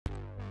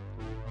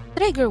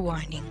Trigger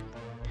warning.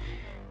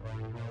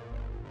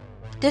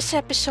 This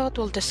episode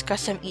will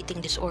discuss some eating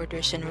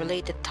disorders and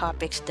related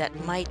topics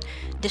that might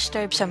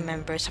disturb some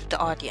members of the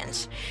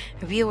audience.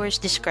 Viewers'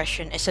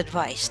 discretion is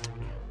advised.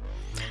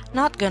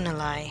 Not gonna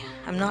lie,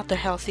 I'm not the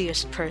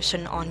healthiest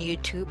person on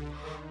YouTube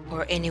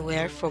or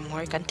anywhere from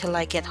work until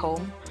I get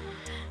home,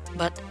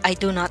 but I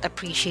do not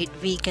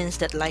appreciate vegans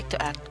that like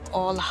to act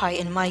all high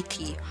and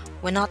mighty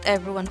when not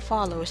everyone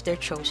follows their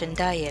chosen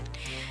diet,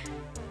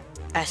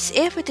 as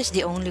if it is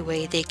the only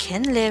way they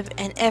can live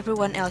and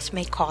everyone else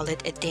may call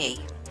it a day.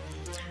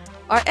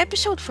 Our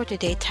episode for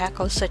today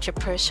tackles such a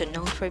person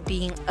known for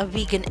being a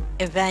vegan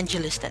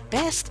evangelist at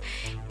best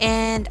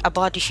and a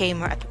body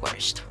shamer at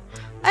worst.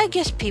 I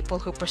guess people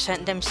who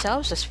present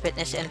themselves as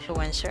fitness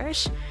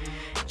influencers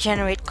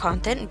generate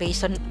content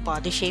based on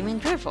body shaming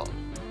drivel.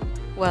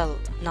 Well,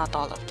 not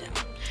all of them,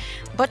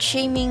 but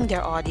shaming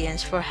their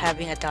audience for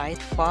having a diet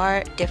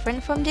far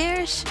different from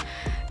theirs.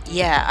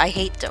 Yeah, I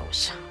hate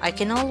those. I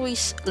can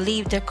always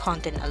leave their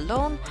content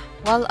alone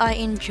while I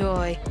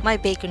enjoy my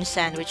bacon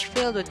sandwich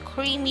filled with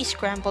creamy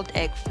scrambled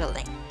egg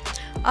filling.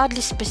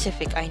 Oddly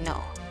specific, I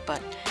know,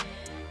 but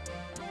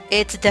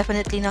it's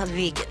definitely not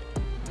vegan.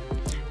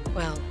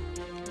 Well,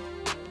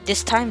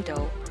 this time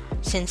though,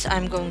 since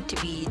I'm going to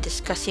be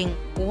discussing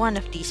one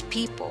of these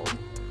people,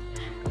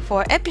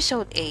 for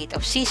episode 8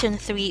 of season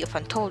 3 of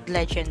Untold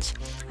Legends,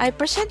 I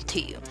present to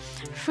you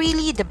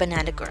Freelee the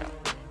Banana Girl.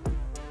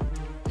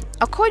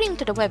 According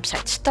to the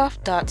website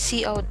stuff.co.nz,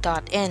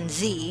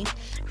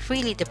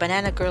 Freelee the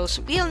Banana Girl's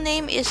real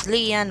name is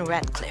Leanne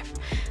Ratcliffe,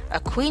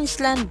 a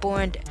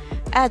Queensland-born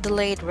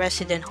Adelaide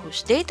resident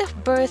whose date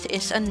of birth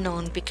is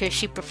unknown because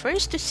she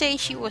prefers to say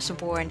she was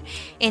born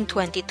in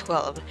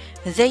 2012,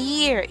 the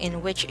year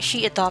in which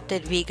she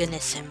adopted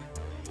veganism.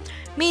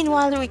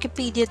 Meanwhile,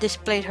 Wikipedia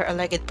displayed her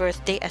alleged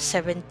birthday as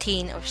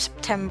 17 of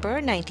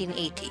September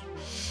 1980.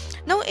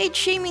 No age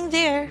shaming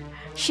there.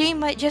 She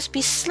might just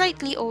be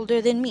slightly older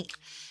than me.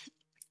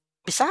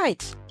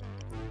 Besides,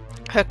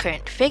 her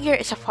current figure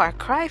is a far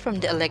cry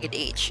from the alleged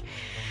age.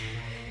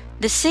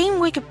 The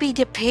same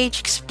Wikipedia page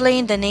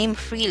explained the name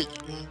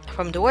Freelee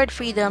from the word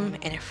freedom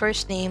and her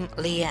first name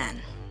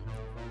Leanne.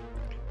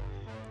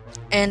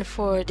 And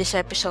for this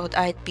episode,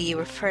 I'd be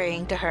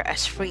referring to her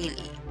as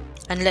Freelee.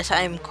 Unless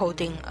I'm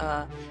quoting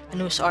a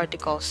news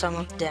article, some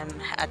of them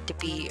had to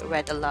be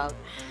read aloud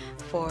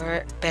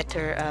for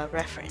better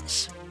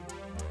reference.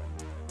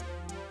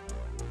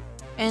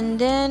 And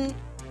then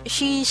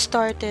she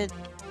started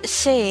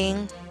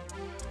saying,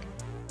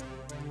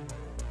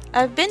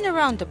 "I've been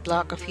around the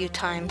block a few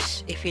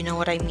times, if you know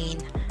what I mean.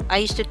 I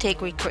used to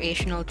take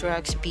recreational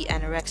drugs, be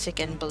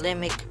anorexic and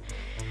bulimic.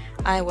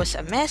 I was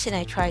a mess and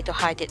I tried to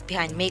hide it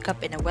behind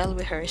makeup and a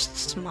well-rehearsed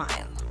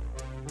smile."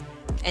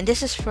 And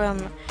this is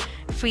from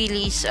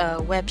Freelee's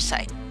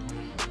website.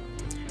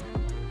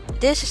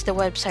 This is the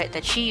website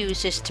that she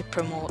uses to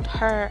promote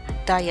her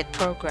diet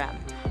program,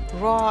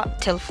 Raw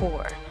Till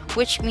 4,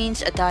 which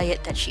means a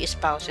diet that she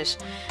espouses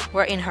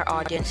wherein her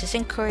audience is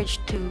encouraged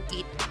to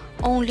eat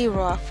only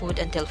raw food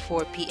until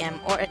 4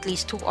 p.m. or at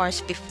least 2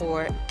 hours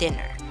before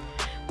dinner.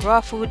 Raw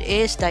food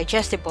is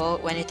digestible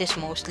when it is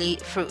mostly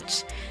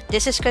fruits.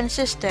 This is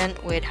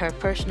consistent with her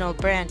personal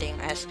branding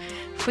as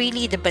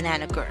Freelee the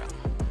Banana Girl.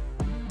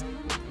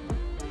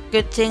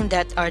 Good thing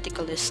that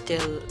article is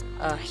still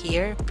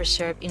here,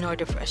 preserved in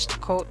order for us to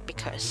quote,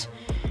 because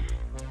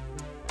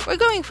we're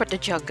going for the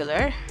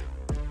jugular.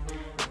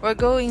 We're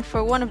going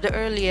for one of the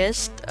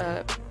earliest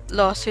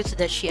lawsuits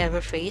that she ever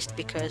faced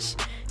because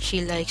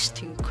she likes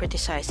to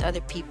criticize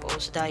other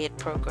people's diet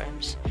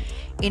programs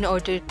in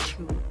order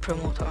to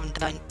promote her own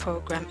diet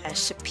program as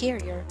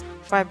superior,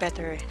 far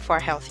better, far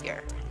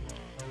healthier.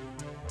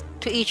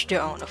 To each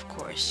their own, of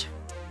course.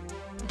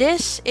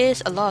 This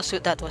is a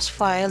lawsuit that was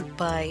filed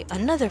by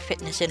another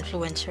fitness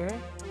influencer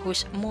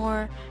who's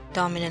more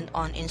dominant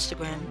on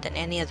Instagram than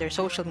any other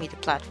social media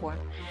platform,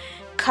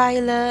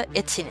 Kayla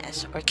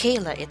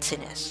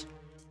Itsines.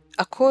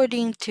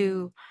 According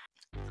to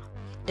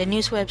the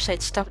news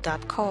website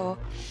stuff.co,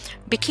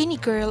 Bikini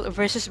Girl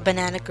versus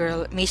Banana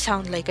Girl may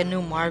sound like a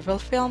new Marvel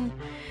film,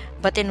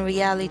 but in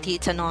reality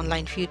it's an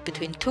online feud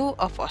between two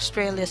of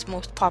Australia's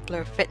most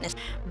popular fitness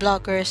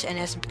bloggers and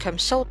has become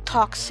so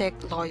toxic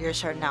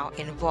lawyers are now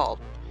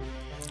involved.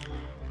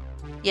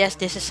 Yes,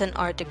 this is an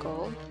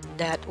article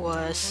that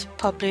was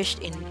published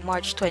in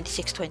March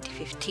 26,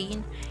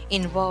 2015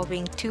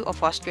 involving two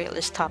of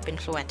Australia's top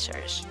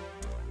influencers.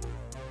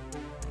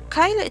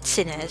 Kayla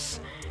Itsines,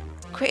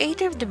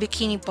 creator of the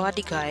Bikini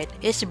Body Guide,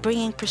 is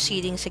bringing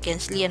proceedings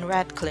against Leanne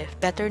Ratcliffe,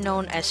 better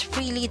known as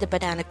Freelee the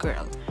Banana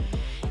Girl.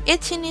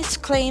 Itsines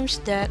claims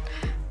that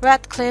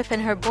Ratcliffe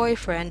and her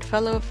boyfriend,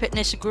 fellow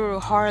fitness guru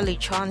Harley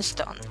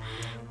Johnston,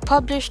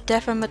 published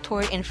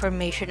defamatory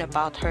information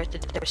about her to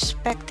their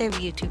respective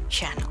YouTube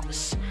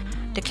channels.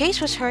 The case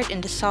was heard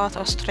in the South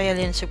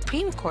Australian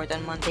Supreme Court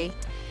on Monday,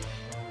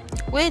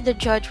 with the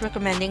judge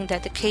recommending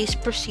that the case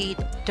proceed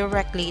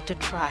directly to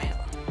trial.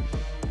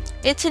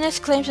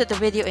 Itsines claims that the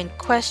video in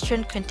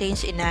question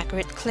contains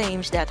inaccurate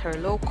claims that her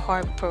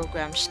low-carb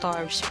program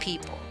starves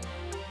people.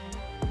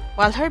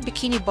 While her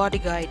bikini body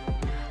guide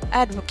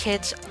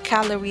advocates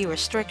calorie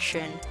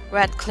restriction,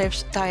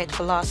 Radcliffe's diet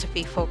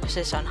philosophy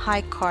focuses on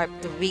high-carb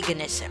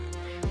veganism.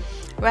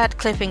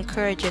 Radcliffe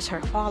encourages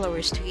her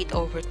followers to eat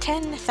over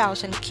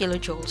 10,000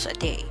 kilojoules a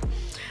day,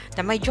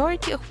 the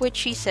majority of which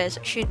she says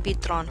should be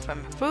drawn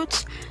from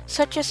fruits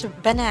such as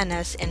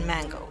bananas and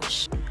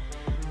mangoes.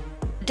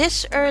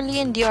 This early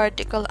in the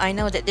article, I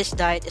know that this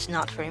diet is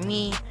not for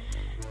me,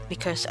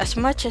 because as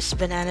much as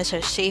bananas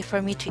are safe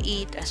for me to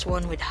eat as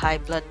one with high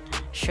blood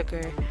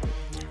sugar,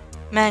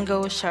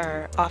 mangoes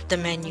are off the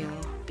menu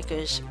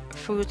because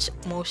fruits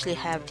mostly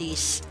have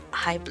these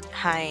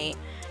high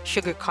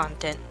sugar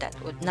content that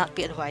would not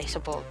be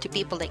advisable to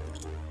people like me.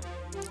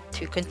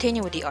 To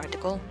continue with the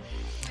article,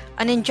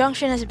 an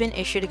injunction has been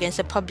issued against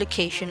the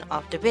publication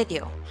of the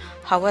video.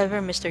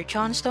 However, Mr.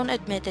 Johnstone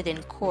admitted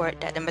in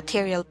court that the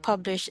material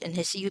published in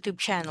his YouTube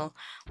channel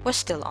was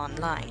still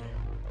online.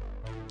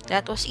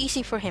 That was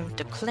easy for him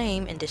to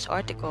claim in this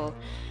article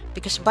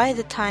because by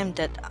the time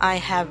that I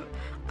have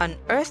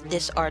unearthed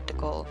this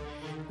article,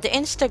 the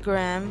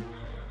Instagram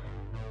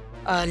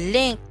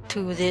link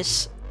to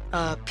this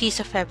piece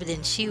of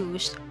evidence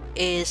used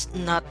is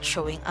not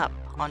showing up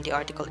on the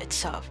article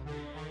itself.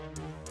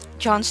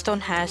 Johnstone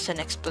has an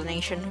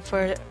explanation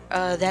for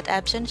that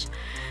absence.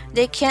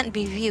 They can't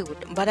be viewed,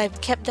 but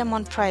I've kept them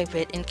on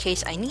private in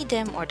case I need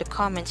them or the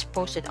comments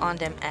posted on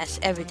them as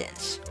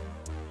evidence.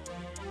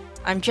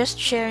 I'm just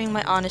sharing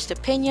my honest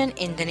opinion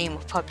in the name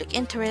of public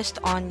interest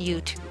on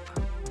YouTube.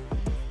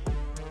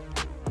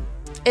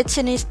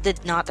 Itzinis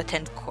did not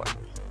attend court.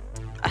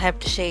 I have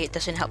to say it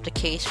doesn't help the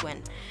case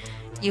when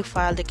you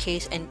filed the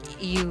case and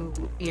you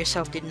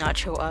yourself did not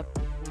show up.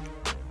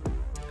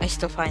 I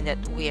still find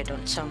that weird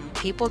on some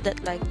people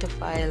that like to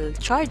file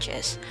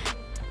charges.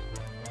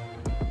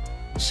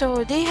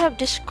 So they have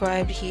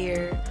described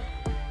here,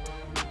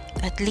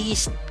 at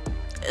least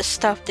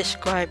stuff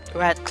described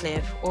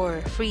Radcliffe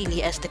or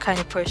Freelee as the kind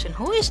of person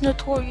who is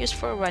notorious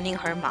for running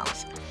her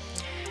mouth.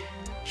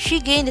 She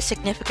gained a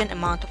significant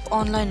amount of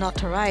online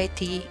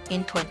notoriety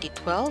in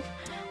 2012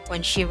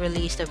 when she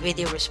released a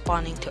video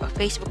responding to a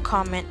Facebook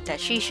comment that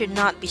she should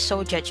not be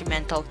so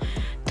judgmental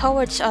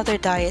towards other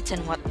diets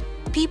and what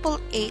people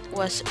ate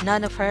was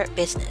none of her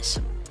business.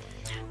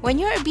 When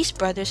your obese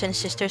brothers and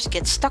sisters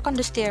get stuck on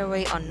the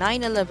stairway on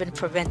 9/11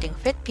 preventing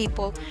fit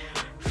people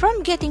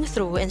from getting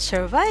through and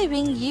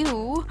surviving,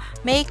 you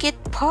make it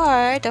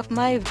part of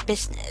my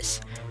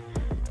business.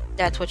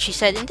 That's what she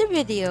said in the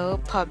video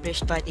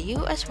published by the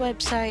US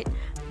website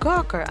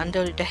Gawker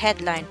under the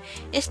headline,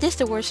 "Is this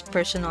the worst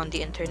person on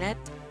the internet?"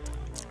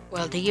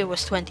 Well, the year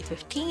was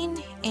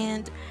 2015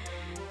 and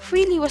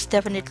Freelee was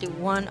definitely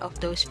one of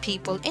those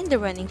people in the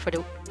running for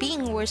the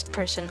being worst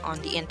person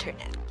on the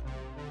internet.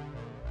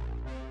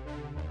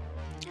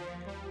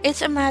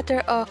 It's a matter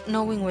of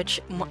knowing which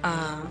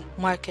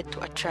market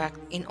to attract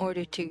in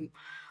order to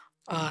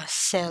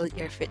sell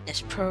your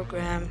fitness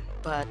program,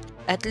 but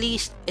at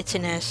least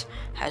Itziness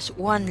has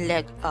one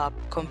leg up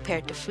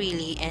compared to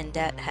Freelee, and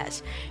that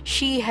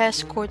she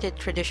has courted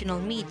traditional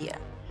media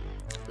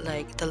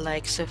like the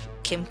likes of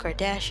Kim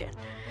Kardashian.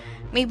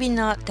 Maybe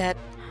not that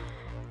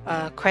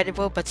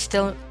credible, but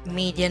still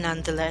media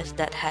nonetheless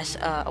that has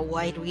a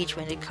wide reach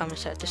when it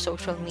comes to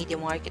social media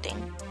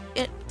marketing.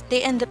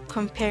 They end up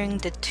comparing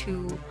the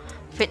two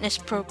fitness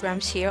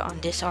programs here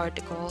on this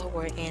article,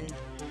 wherein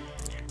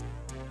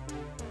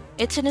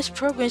Itziness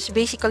program is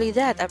basically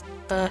that,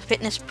 a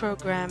fitness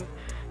program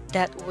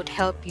that would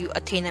help you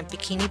attain a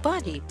bikini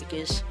body,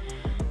 because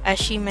as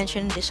she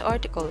mentioned in this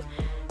article,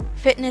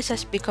 fitness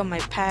has become my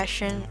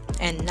passion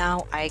and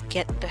now I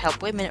get to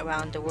help women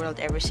around the world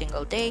every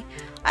single day.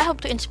 I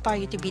hope to inspire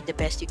you to be the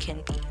best you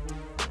can be.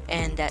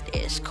 And that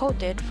is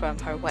quoted from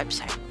her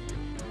website.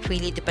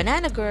 Freelee the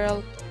Banana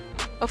Girl,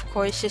 of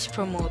course, is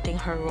promoting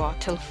her raw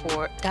till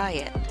 4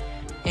 diet.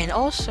 And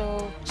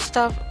also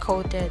stuff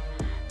quoted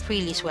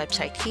Freelee's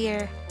website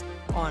here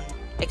on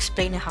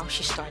explaining how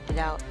she started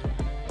out.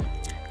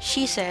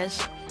 She says,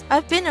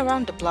 "I've been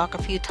around the block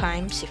a few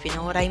times, if you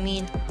know what I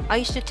mean. I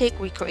used to take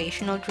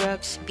recreational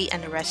drugs, be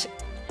anorexic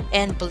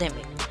and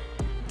bulimic.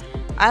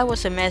 I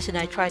was a mess and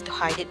I tried to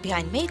hide it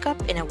behind makeup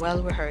and a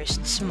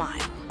well-rehearsed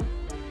smile."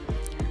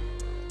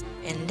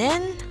 And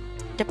then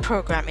the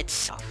program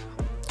itself,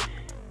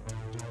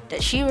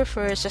 that she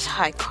refers as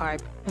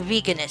high-carb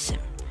veganism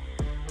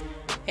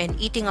and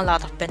eating a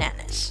lot of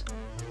bananas,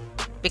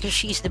 because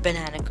she's the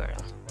banana girl.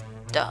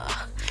 Duh.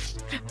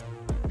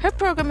 Her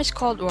program is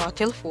called Raw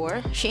Till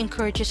 4. She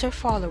encourages her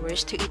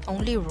followers to eat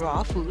only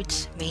raw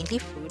foods, mainly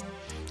fruit,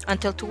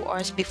 until 2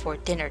 hours before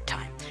dinner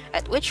time,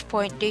 at which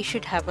point they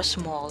should have a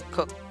small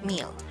cooked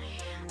meal.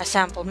 A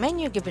sample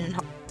menu given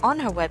on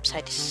her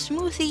website is a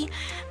smoothie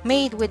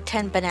made with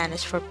 10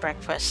 bananas for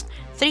breakfast,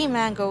 3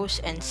 mangoes,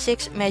 and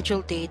 6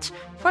 medjool dates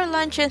for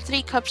lunch, and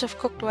 3 cups of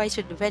cooked rice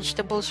with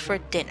vegetables for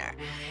dinner,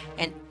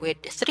 and with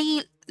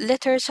 3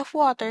 liters of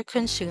water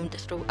consumed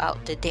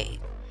throughout the day.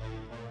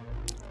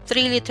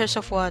 3 liters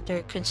of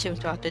water consumed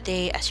throughout the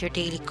day as your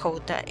daily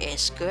quota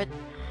is good.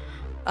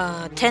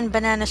 10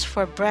 bananas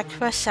for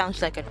breakfast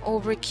sounds like an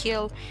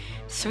overkill.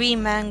 3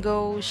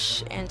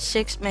 mangoes and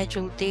 6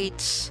 medjool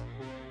dates.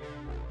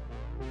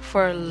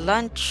 For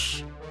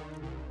lunch,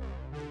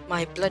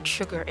 my blood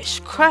sugar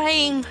is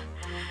crying.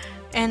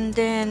 And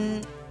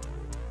then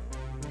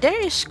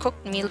there is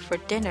cooked meal for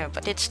dinner,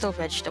 but it's still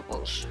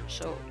vegetables.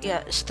 So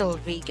yeah, it's still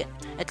vegan.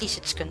 At least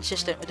it's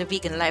consistent with the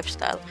vegan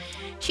lifestyle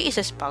she is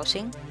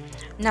espousing.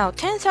 Now,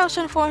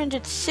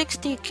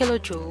 10,460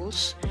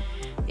 kilojoules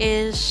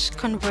is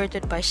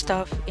converted by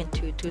stuff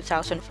into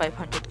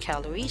 2,500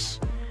 calories.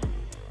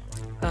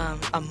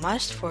 A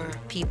must for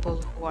people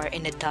who are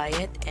in a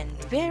diet and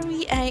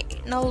very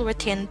anal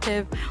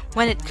retentive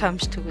when it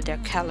comes to their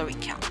calorie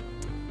count.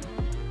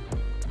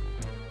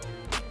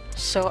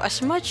 So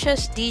as much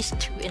as these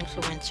two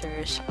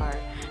influencers are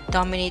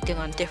dominating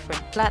on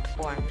different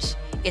platforms,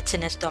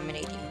 Itziness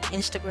dominating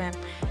Instagram,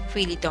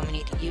 Freelee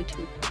dominating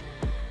YouTube,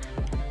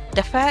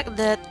 the fact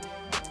that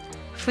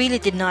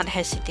Freelee did not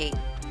hesitate,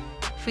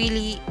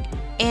 Freelee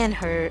and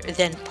her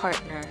then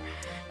partner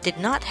did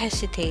not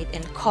hesitate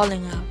in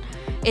calling out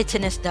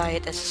Itziness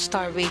diet as a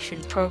starvation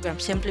program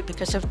simply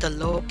because of the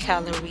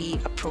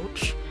low-calorie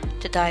approach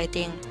to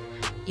dieting.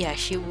 Yeah,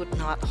 she would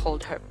not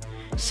hold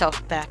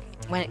herself back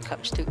when it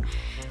comes to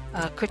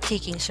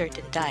critiquing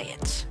certain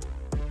diets.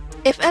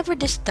 If ever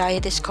this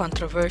diet is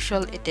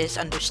controversial, it is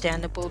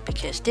understandable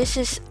because this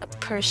is a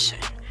person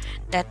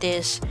that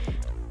is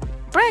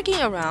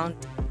bragging around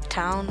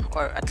town,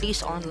 or at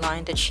least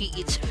online, that she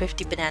eats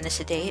 50 bananas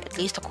a day, at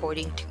least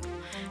according to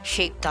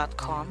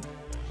Shape.com.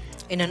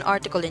 In an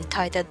article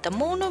entitled "The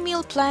Mono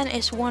Meal Plan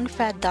is One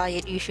Fad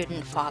Diet You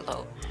Shouldn't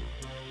Follow."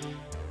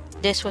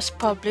 This was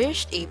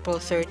published April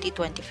 30,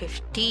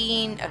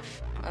 2015,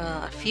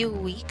 a few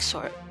weeks,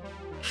 or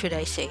should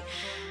I say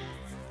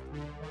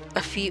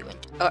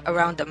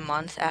around a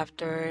month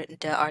after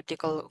the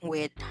article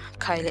with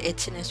Kyla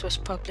Itziness was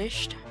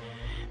published.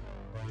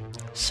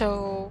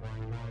 So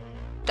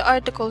the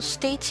article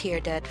states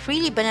here that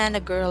Freelee Banana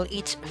Girl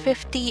eats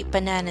 50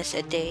 bananas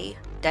a day.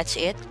 That's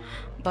it.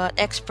 But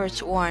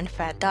experts warn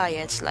fad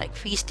diets like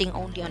feasting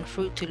only on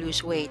fruit to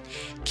lose weight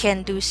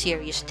can do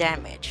serious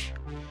damage.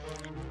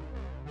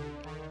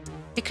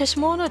 Because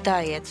mono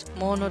diets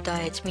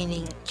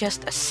meaning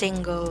just a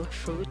single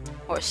fruit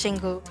or a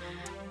single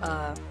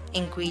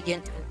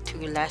ingredient to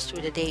last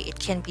through the day, it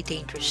can be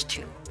dangerous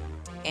too.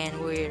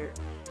 And we're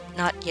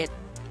not yet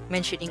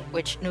mentioning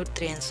which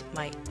nutrients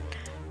might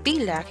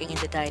be lacking in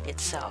the diet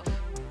itself.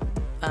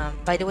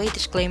 By the way,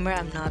 disclaimer,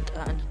 I'm not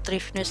a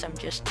nutritionist.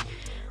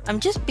 I'm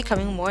just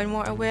becoming more and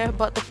more aware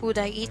about the food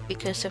I eat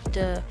because of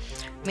the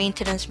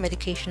maintenance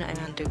medication I'm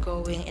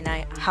undergoing, and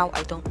how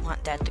I don't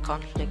want that to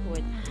conflict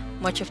with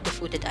much of the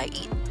food that I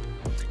eat.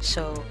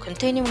 So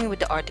continuing with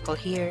the article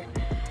here,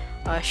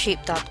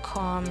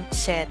 Shape.com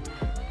said,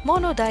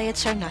 mono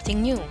diets are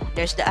nothing new.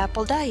 There's the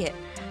apple diet,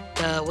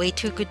 the way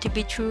too good to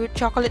be true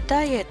chocolate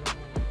diet.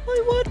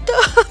 I want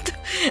that!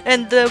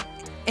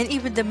 and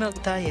even the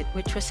milk diet,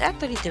 which was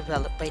actually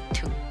developed by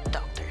two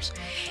doctors.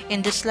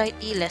 In the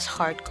slightly less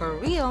hardcore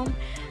realm,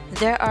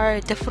 there are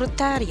the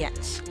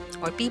fruitarians,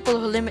 or people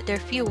who limit their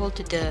fuel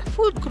to the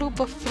food group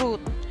of fruit.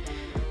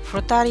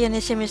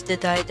 Fruitarianism is the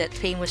diet that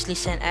famously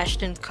sent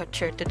Ashton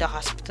Kutcher to the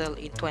hospital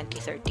in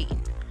 2013.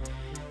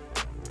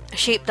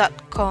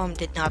 Shape.com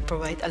did not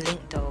provide a link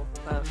though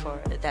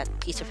for that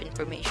piece of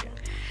information.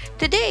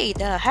 Today,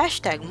 the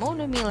hashtag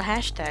monomeal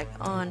hashtag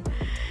on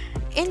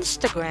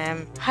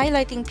Instagram,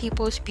 highlighting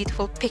people's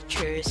beautiful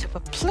pictures of a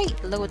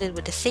plate loaded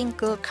with a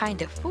single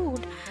kind of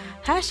food,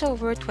 has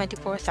over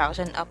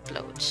 24,000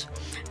 uploads.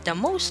 The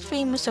most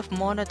famous of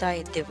mono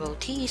diet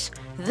devotees,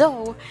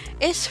 though,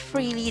 is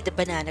Freelee the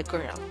Banana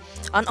Girl,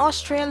 an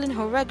Australian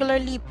who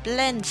regularly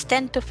blends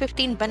 10 to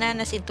 15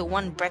 bananas into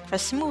one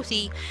breakfast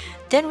smoothie,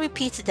 then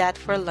repeats that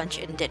for lunch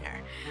and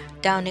dinner,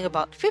 downing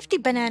about 50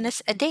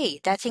 bananas a day.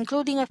 That's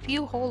including a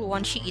few whole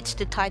ones she eats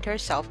to tide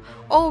herself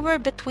over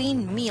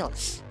between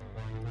meals.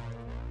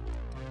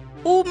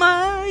 Oh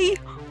my!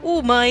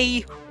 Oh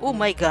my! Oh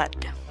my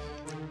god!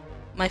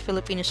 My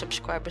Filipino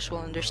subscribers will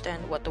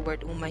understand what the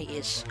word umay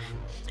is.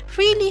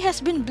 Freelee has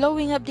been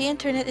blowing up the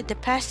internet in the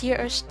past year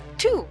or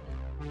two,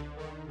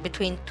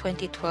 between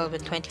 2012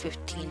 and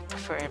 2015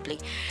 preferably,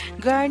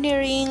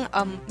 garnering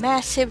a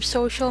massive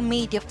social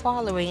media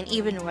following and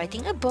even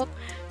writing a book,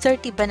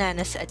 30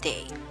 Bananas a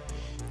Day.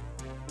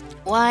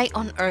 Why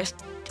on earth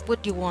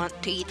would you want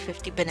to eat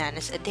 50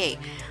 bananas a day?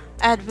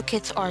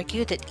 Advocates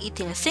argue that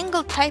eating a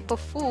single type of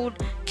food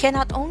can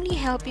not only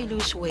help you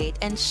lose weight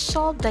and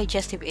solve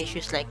digestive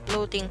issues like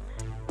bloating,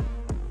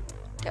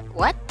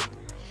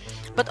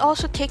 but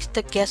also takes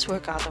the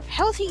guesswork out of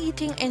healthy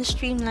eating and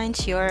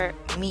streamlines your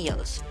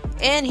meals.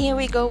 And here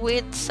we go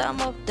with some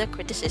of the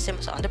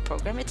criticisms on the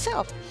program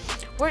itself,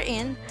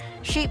 wherein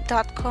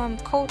Shape.com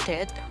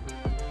quoted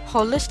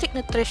holistic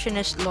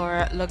nutritionist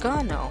Laura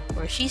Logano,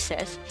 where she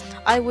says,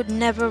 "I would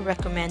never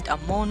recommend a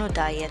mono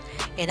diet,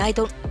 and I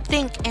don't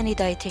think any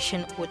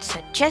dietitian would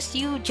suggest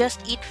you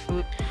just eat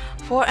fruit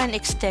for an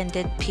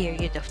extended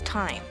period of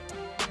time."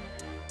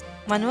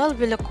 Manuel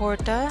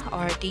Villacorta,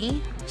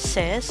 RD,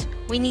 says,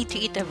 "We need to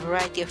eat a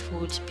variety of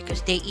foods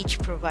because they each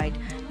provide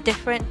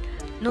different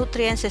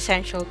nutrients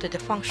essential to the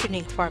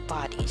functioning of our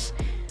bodies.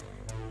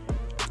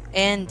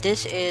 And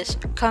this is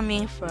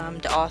coming from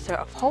the author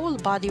of Whole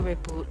Body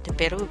Reboot, the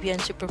Peruvian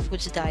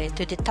Superfoods Diet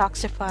to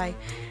Detoxify,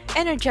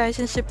 Energize,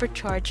 and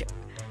Supercharge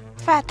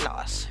Fat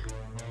Loss.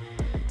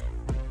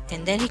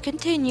 And then he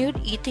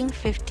continued, eating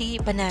 50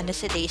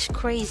 bananas a day is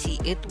crazy.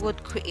 It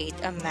would create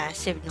a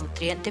massive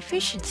nutrient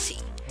deficiency.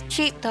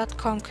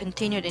 Shape.com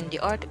continued in the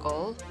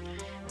article,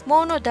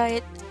 mono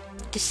diet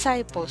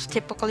disciples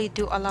typically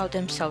do allow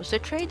themselves to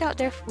trade out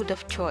their food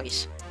of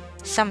choice.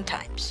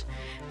 Sometimes.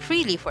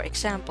 Freelee, for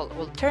example,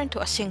 will turn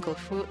to a single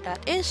fruit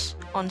that is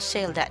on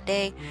sale that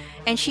day,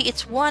 and she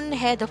eats one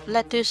head of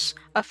lettuce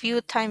a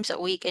few times a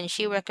week, and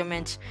she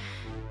recommends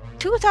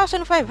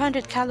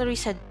 2,500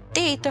 calories a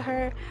day to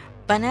her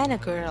banana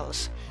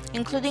girls,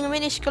 including a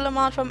minuscule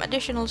amount from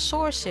additional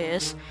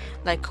sources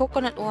like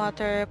coconut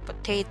water,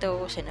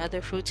 potatoes, and other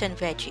fruits and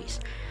veggies.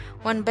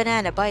 One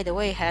banana, by the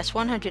way, has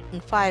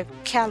 105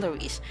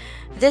 calories.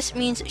 This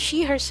means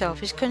she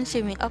herself is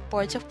consuming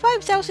upwards of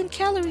 5,000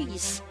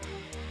 calories.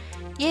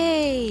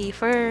 Yay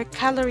for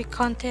calorie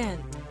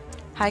content.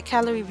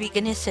 High-calorie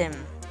veganism,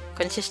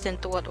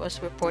 consistent to what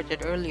was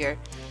reported earlier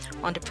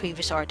on the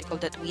previous article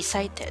that we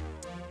cited.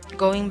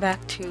 Going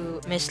back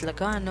to Ms.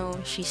 Lagano,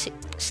 she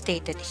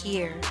stated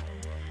here,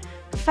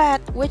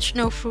 fat, which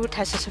no fruit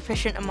has a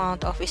sufficient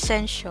amount of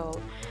essential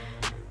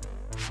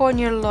for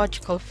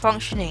neurological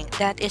functioning.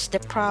 That is the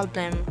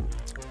problem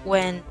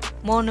when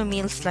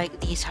monomeals like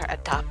these are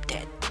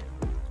adopted.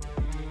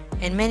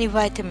 And many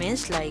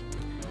vitamins like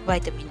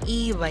vitamin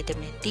E,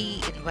 vitamin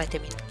D, and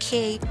vitamin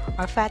K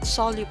are fat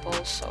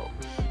soluble, so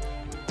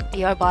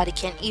your body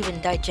can't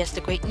even digest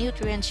the great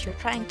nutrients you're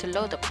trying to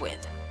load up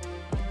with,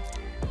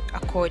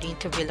 according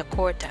to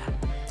Villacorta.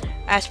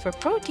 As for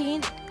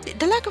protein,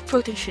 the lack of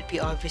protein should be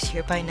obvious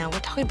here by now. We're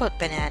talking about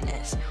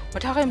bananas. We're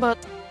talking about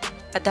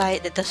a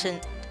diet that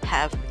doesn't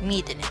have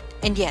meat in it.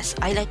 And yes,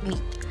 I like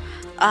meat.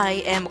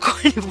 I am a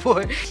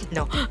carnivore.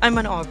 No, I'm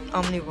an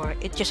omnivore.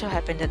 It just so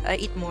happened that I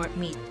eat more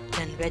meat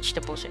than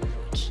vegetables and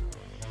fruits.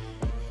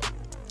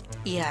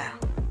 Yeah,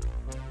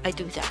 I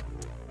do that.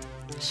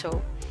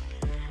 So,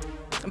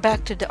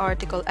 back to the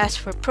article. As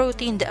for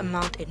protein, the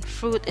amount in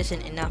fruit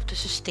isn't enough to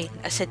sustain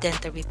a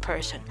sedentary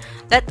person,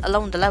 let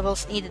alone the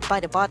levels needed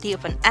by the body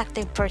of an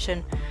active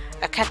person,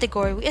 a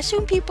category we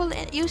assume people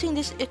using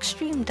this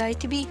extreme diet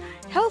to be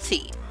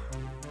healthy.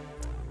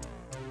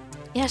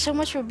 Yeah, so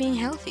much for being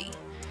healthy.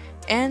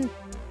 And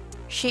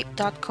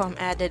Shape.com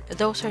added,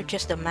 those are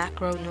just the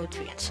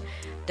macronutrients.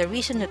 The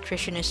reason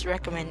nutritionists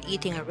recommend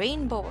eating a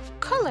rainbow of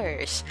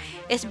colors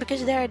is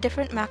because there are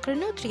different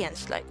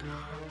macronutrients like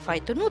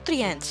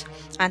phytonutrients,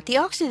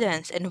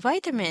 antioxidants, and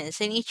vitamins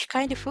in each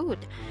kind of food.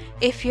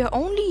 If you're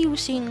only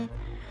eating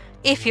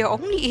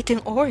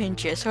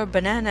oranges or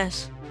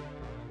bananas,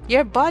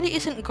 your body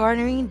isn't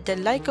garnering the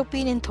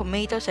lycopene in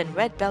tomatoes and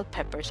red bell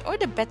peppers or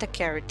the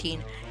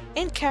beta-carotene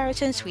in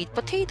carrots and sweet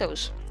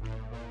potatoes.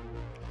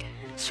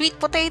 Sweet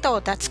potato,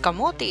 that's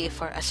kamote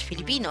for us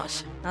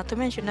Filipinos, not to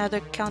mention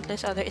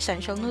countless other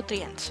essential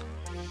nutrients.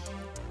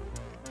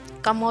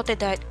 Kamote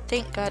diet,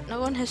 thank God no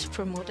one has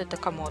promoted the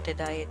kamote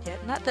diet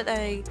yet. Not that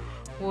I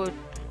would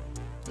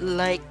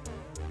like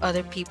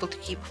other people to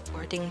keep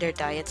reporting their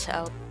diets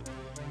out.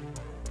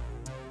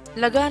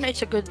 Lagana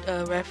is a good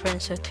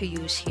reference to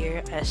use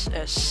here as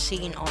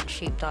seen on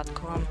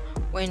Shape.com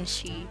when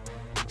she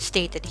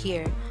stated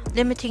here,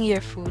 limiting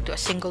your food to a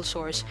single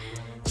source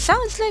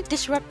sounds like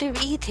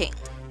disruptive eating.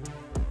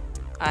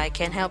 I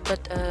can't help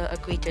but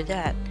agree to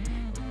that.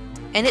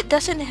 And it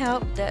doesn't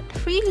help that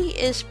Freelee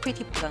is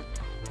pretty blunt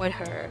with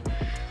her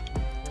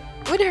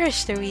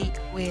history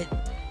with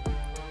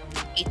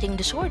eating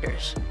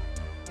disorders.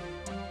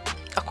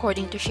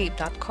 According to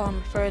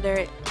Shape.com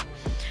further,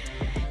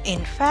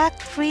 in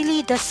fact,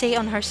 Freelee does say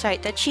on her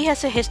site that she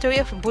has a history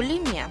of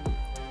bulimia,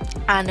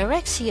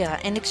 anorexia,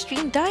 and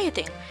extreme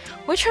dieting,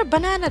 which her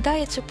banana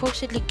diet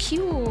supposedly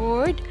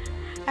cured,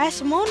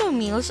 as mono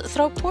meals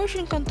throw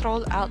portion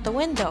control out the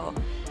window.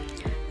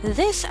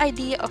 This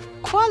idea of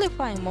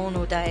qualifying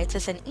mono diets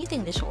as an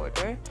eating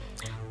disorder,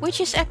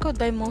 which is echoed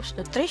by most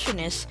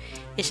nutritionists,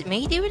 is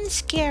made even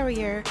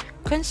scarier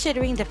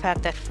considering the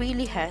fact that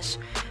Freelee has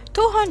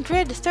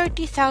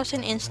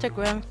 230,000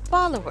 Instagram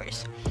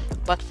followers.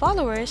 But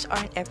followers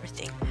aren't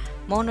everything.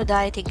 Mono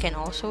dieting can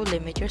also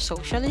limit your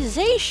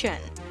socialization.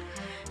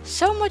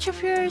 So much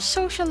of your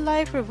social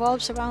life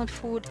revolves around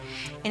food,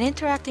 and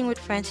interacting with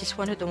friends is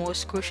one of the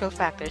most crucial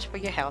factors for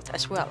your health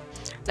as well,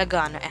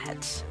 Lagano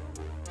adds.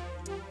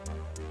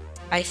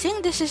 I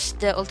think this is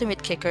the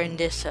ultimate kicker in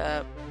this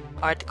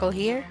article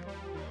here.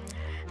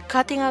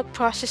 Cutting out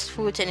processed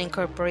foods and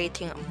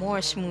incorporating more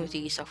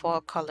smoothies of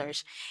all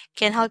colors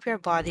can help your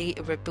body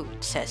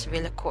reboot, says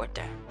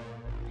Villacorta.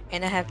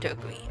 And I have to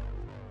agree.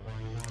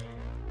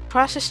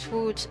 Processed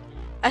foods,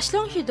 as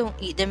long as you don't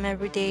eat them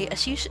every day,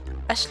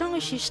 as long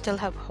as you still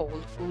have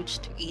whole foods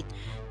to eat,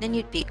 then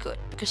you'd be good.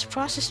 Because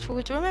processed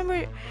foods,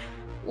 remember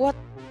what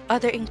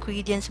other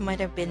ingredients might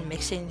have been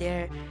mixed in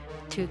there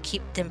to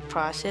keep them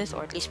processed,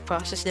 or at least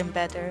process them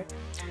better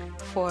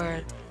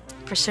for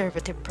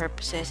preservative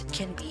purposes, it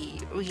can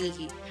be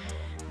really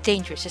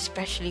dangerous,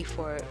 especially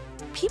for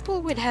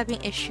people with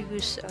having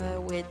issues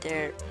with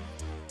their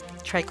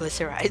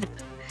triglyceride.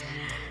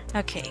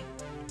 Okay.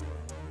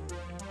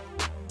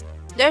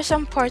 There are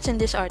some parts in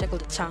this article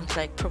that sounds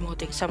like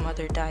promoting some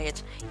other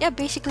diets. Yeah,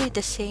 basically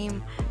the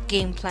same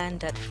game plan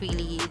that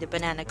Freelee, the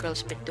banana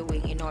girl's been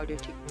doing in order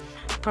to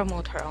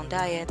promote her own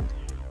diet.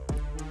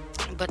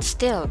 But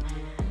still,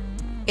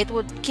 it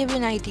would give you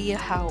an idea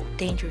how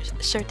dangerous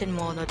certain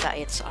mono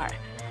diets are.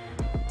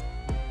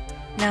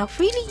 Now,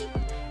 Freelee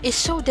is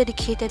so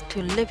dedicated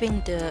to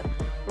living the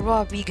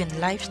raw vegan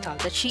lifestyle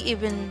that she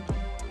even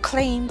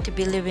claimed to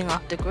be living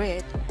off the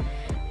grid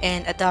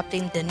and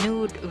adopting the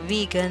nude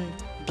vegan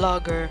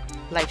blogger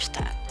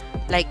lifestyle.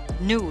 Like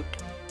nude,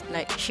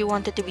 like she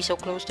wanted to be so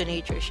close to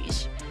nature.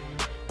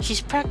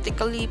 She's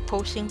practically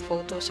posting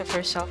photos of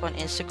herself on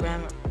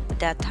Instagram at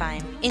that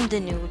time in the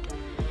nude,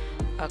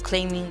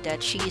 claiming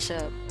that she's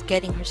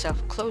getting herself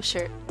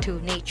closer to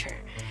nature.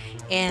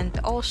 And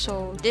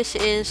also this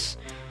is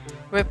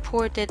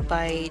reported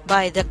by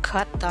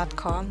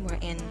thecut.com,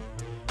 wherein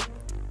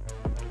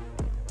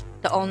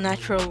the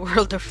all-natural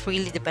world of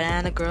Freelee the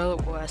banana girl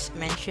was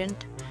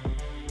mentioned.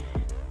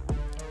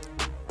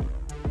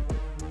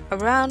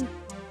 Around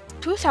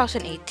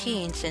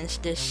 2018, since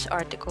this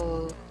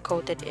article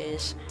quoted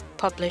is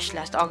published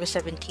last August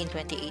 17,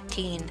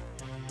 2018,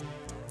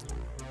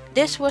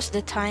 this was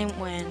the time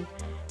when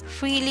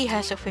Freelee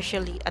has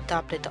officially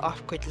adopted the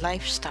off-grid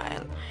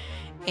lifestyle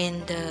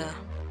in the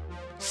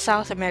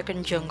South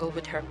American jungle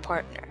with her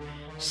partner.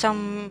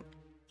 Some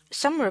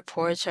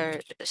reports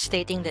are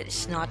stating that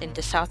it's not in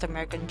the South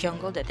American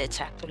jungle, that it's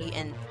actually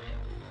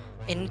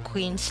in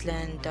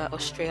Queensland,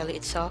 Australia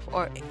itself,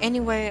 or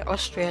anywhere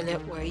Australia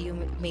where you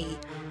may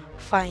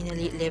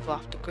finally live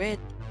off the grid.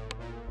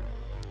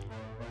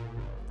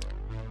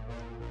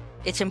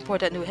 It's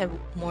important we have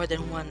more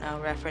than one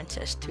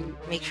references to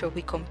make sure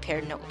we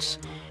compare notes.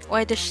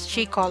 Why does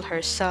she call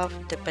herself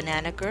the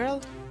banana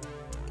girl?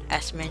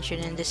 As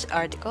mentioned in this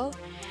article,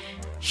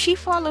 she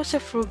follows a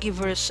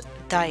frugivorous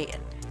diet,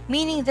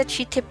 meaning that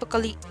she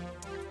typically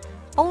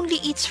only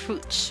eats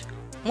fruits.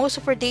 Most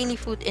of her daily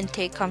food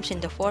intake comes in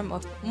the form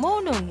of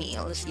mono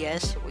meals.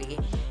 Yes, we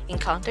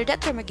encountered that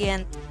term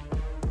again.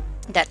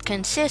 That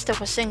consist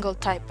of a single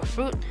type of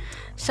fruit,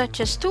 such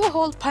as 2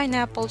 whole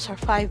pineapples or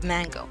 5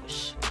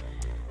 mangoes.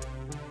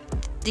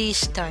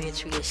 These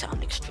diets really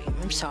sound extreme,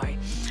 I'm sorry.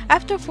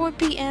 After 4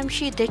 p.m.,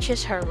 she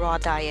ditches her raw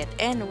diet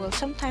and will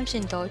sometimes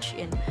indulge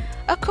in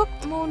a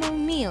cooked mono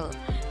meal.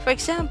 For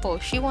example,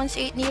 she once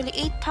ate nearly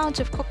 8 pounds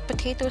of cooked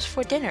potatoes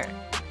for dinner.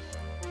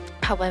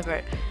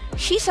 However,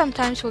 she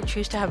sometimes will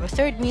choose to have a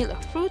third meal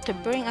of fruit to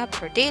bring up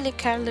her daily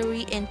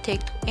calorie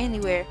intake to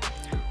anywhere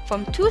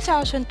from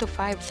 2,000 to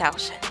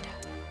 5,000.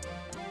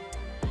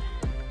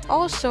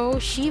 Also,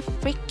 she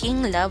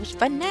freaking loves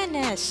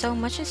bananas so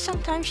much that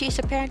sometimes she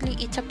apparently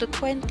eats up to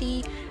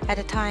 20 at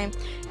a time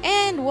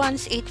and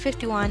once ate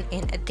 51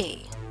 in a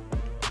day.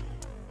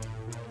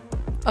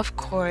 Of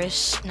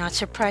course, not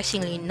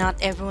surprisingly,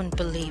 not everyone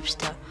believes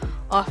the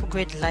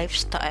off-grid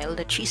lifestyle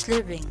that she's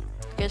living.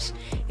 Because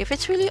if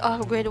it's really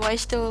off-grid, why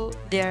still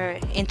their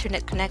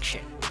internet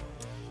connection?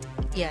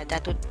 Yeah,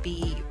 that would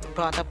be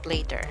brought up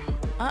later,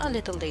 a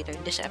little later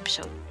in this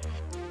episode.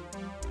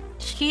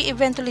 She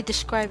eventually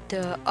described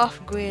the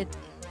off-grid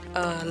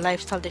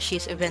lifestyle that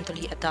she's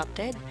eventually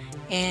adopted,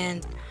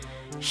 and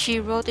she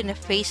wrote in a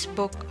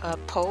Facebook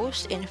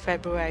post in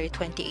February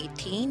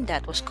 2018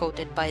 that was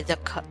quoted by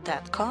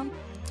thecut.com,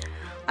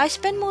 "I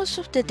spend most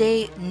of the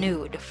day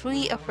nude,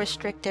 free of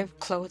restrictive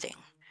clothing.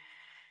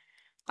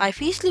 I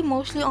feast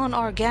mostly on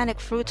organic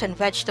fruits and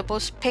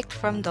vegetables picked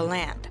from the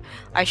land.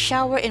 I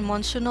shower in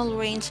monsoonal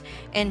rains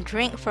and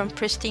drink from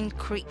pristine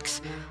creeks.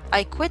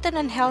 I quit an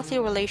unhealthy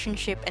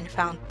relationship and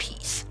found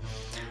peace.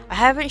 I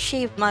haven't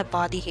shaved my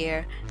body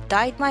hair,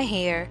 dyed my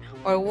hair,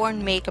 or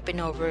worn makeup in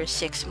over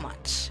 6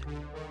 months."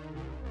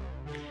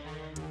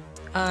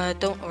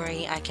 Don't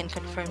worry, I can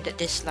confirm that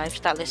this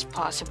lifestyle is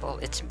possible.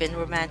 It's been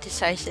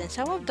romanticized in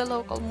some of the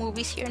local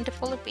movies here in the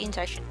Philippines,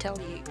 I should tell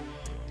you.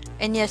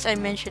 And yes, I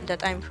mentioned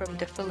that I'm from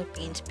the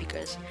Philippines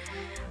because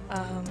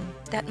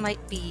that might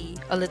be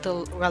a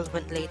little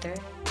relevant later.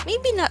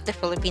 Maybe not the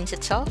Philippines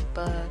itself,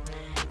 but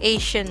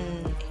Asian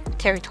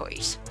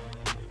territories.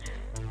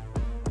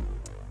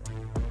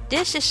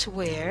 This is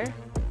where,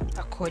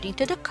 according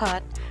to The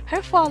Cut,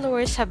 her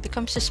followers have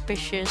become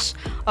suspicious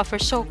of her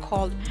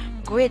so-called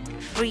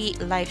grid-free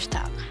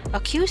lifestyle,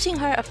 accusing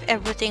her of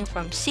everything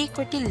from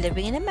secretly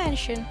living in a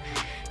mansion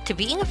to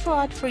being a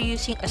fraud for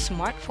using a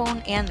smartphone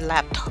and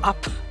laptop.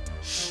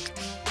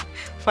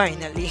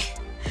 Finally,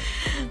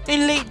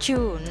 in late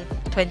June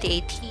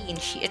 2018,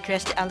 she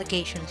addressed the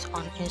allegations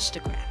on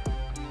Instagram.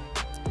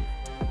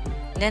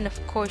 Then, of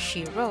course,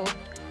 she wrote,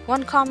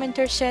 "One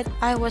commenter said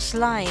I was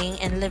lying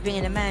and living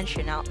in a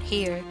mansion out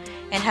here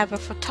and have a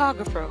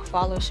photographer who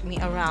follows me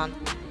around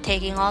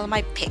taking all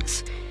my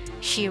pics."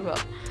 She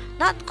wrote,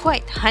 "Not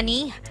quite,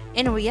 honey.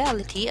 In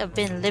reality, I've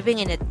been living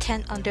in a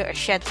tent under a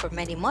shed for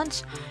many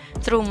months,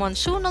 through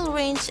monsoonal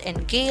rains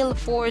and gale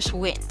force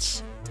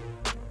winds.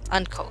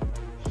 Unquote.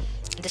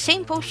 In the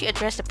same post, she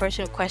addressed the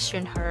person who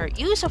questioned her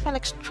use of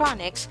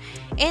electronics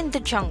in the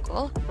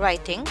jungle,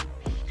 writing,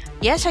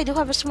 "Yes, I do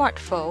have a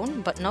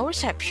smartphone, but no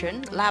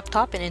reception,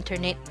 laptop, and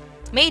internet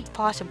made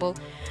possible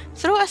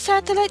through a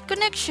satellite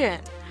connection.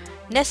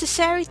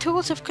 Necessary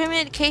tools of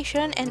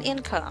communication and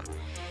income.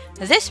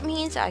 This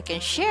means I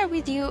can share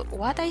with you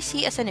what I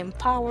see as an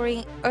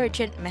empowering,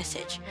 urgent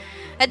message.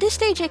 At this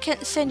stage, I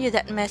can't send you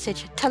that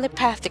message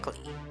telepathically."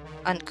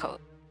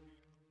 Unquote.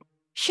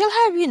 She'll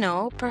have you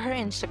know, per her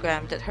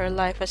Instagram, that her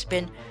life has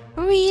been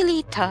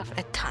really tough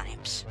at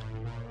times.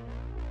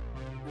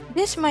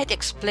 This might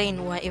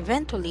explain why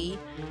eventually,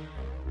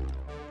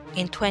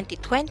 in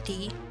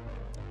 2020,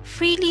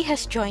 Freelee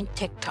has joined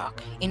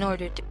TikTok in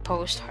order to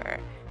post her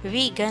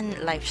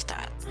vegan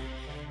lifestyle.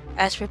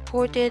 As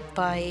reported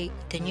by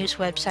the news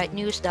website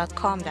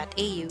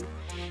news.com.au,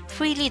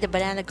 Freelee the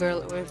Banana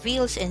Girl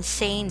reveals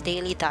insane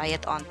daily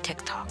diet on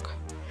TikTok.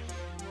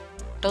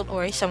 Don't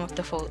worry, some of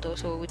the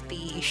photos would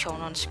be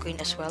shown on screen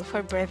as well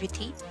for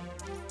brevity.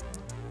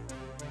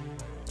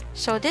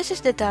 So this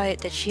is the diet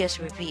that she has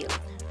revealed.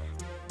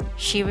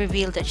 She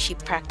revealed that she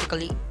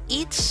practically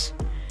eats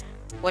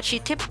what she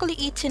typically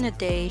eats in a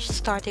day,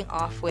 starting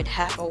off with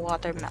half a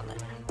watermelon.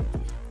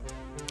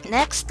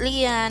 Next,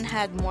 Leanne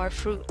had more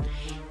fruit,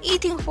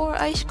 eating 4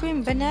 ice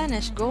cream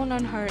bananas grown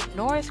on her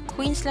North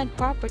Queensland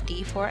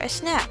property for a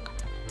snack.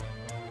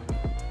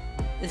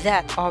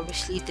 That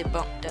obviously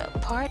debunked the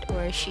part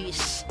where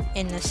she's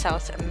in the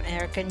South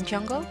American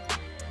jungle,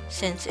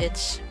 since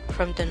it's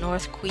from the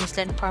North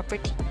Queensland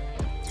property.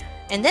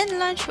 And then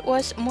lunch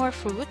was more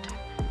fruit,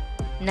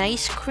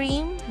 nice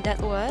cream that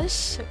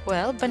was,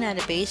 well,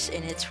 banana based,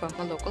 and it's from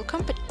a local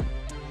company.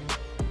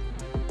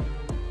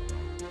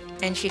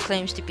 And she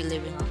claims to be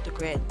living off the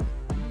grid.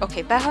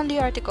 Okay, back on the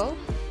article.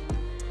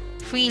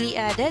 Freelee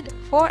added,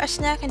 "For a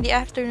snack in the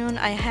afternoon,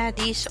 I had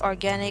these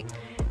organic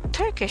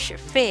Turkish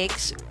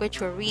figs, which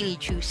were really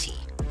juicy,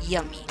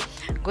 yummy,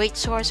 great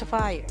source of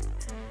iron.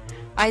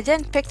 I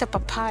then picked a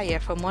papaya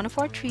from one of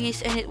our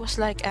trees and it was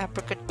like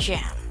apricot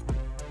jam."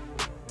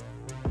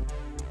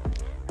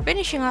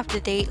 Finishing off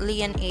the day,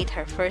 Leanne ate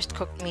her first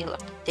cooked meal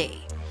of the day.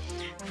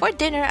 "For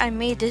dinner, I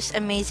made this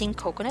amazing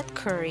coconut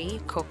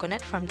curry,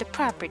 coconut from the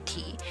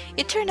property.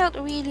 It turned out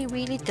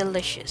really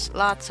delicious,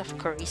 lots of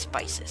curry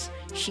spices,"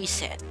 she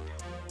said.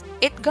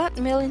 It got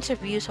millions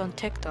of views on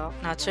TikTok,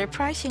 not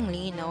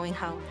surprisingly, knowing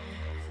how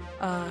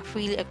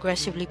Freelee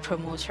aggressively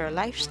promotes her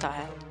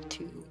lifestyle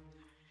to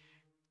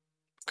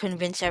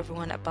convince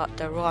everyone about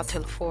the raw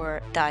till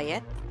 4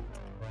 diet.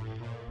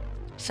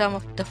 Some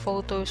of the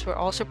photos were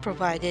also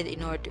provided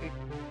in order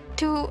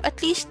to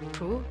at least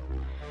prove.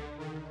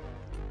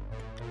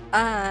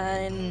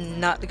 I'm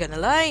not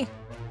gonna lie,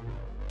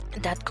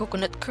 that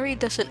coconut curry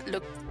doesn't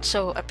look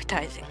so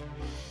appetizing.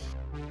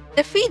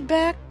 The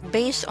feedback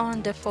based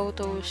on the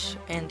photos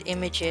and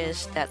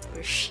images that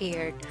were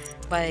shared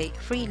by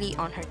Freelee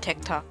on her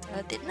TikTok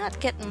did not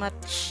get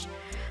much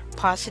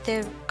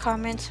positive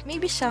comments,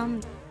 maybe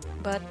some,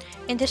 but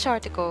in this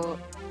article,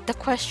 the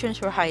questions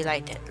were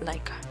highlighted,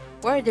 like,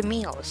 where are the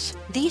meals?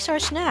 These are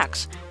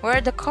snacks. Where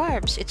are the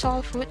carbs? It's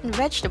all fruit and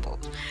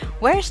vegetables.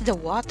 Where's the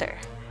water?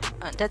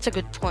 That's a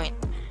good point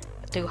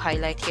to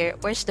highlight here.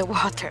 Where's the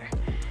water?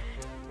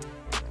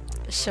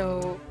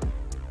 So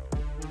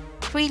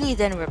Freelee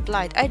then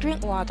replied, "I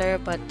drink water,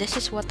 but this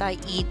is what I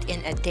eat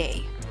in a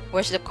day.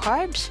 Where's the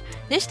carbs?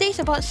 This day is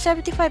about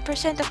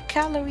 75% of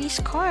calories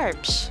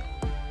carbs."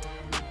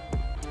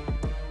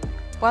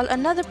 While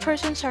another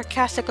person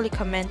sarcastically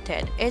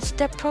commented, "It's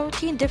the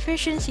protein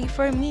deficiency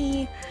for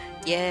me."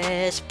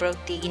 Yes,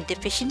 protein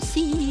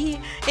deficiency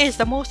is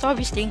the most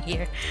obvious thing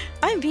here.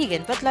 I'm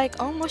vegan, but like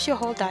almost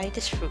your whole diet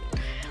is fruit.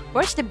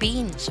 Where's the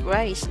beans,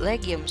 rice,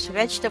 legumes,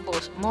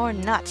 vegetables, more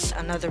nuts?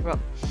 Another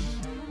wrote.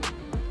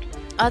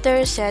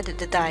 Others said that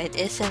the diet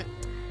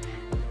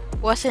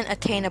wasn't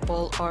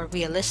attainable or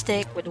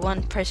realistic, with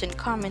one person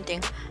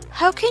commenting,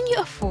 "How can you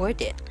afford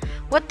it?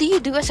 What do you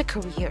do as a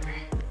career?"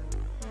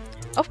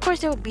 Of course,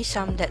 there would be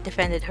some that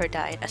defended her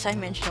diet, as I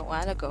mentioned a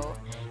while ago,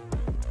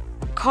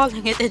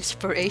 calling it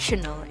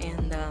inspirational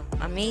and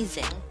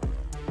amazing.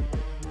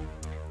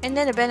 And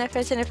then the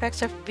benefits and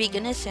effects of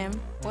veganism,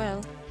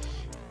 well,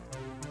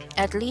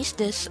 at least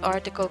this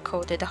article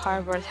quoted the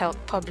Harvard Health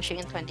Publishing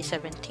in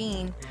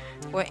 2017,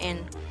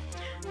 wherein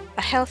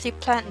a healthy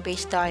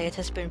plant-based diet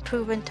has been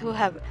proven to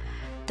have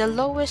the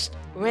lowest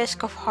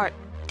risk of heart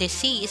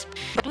disease.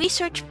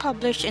 Research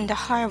published in the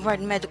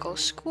Harvard Medical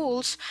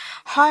School's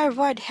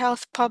Harvard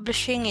Health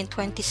Publishing in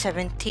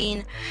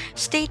 2017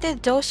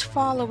 stated those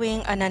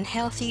following an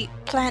unhealthy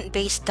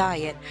plant-based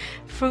diet,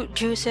 fruit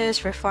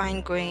juices,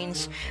 refined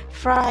grains,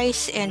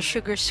 fries, and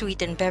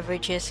sugar-sweetened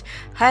beverages,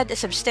 had a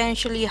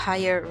substantially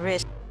higher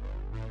risk.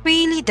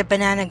 Really, the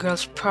Banana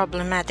Girl's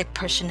problematic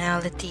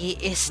personality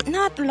is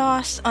not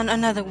lost on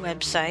another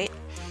website,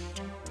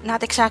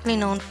 not exactly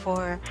known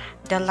for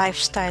the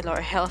lifestyle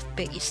or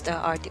health-based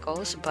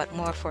articles, but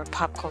more for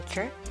pop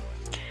culture.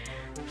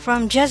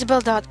 From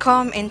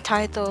Jezebel.com,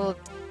 entitled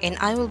and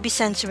I will be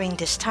censoring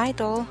this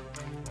title.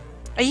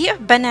 A Year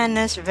of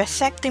Bananas,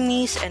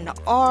 Vasectomies, and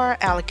Or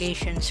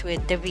Allegations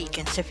with the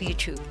Vegans of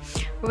YouTube.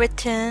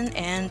 Written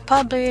and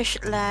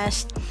published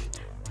last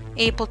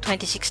April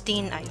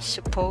 2016, I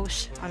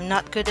suppose. I'm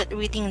not good at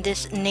reading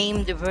this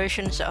named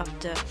versions of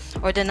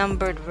the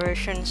numbered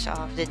versions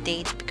of the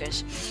dates,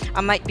 because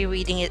I might be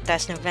reading it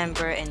as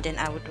November and then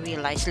I would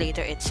realize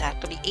later it's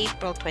actually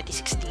April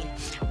 2016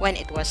 when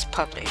it was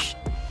published.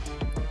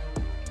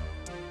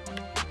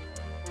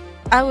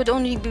 I would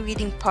only be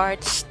reading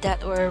parts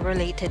that were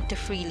related to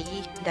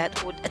Freelee,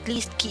 that would at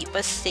least keep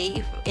us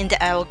safe in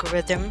the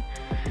algorithm.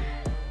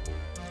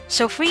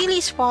 So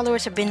Freelee's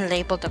followers have been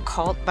labeled a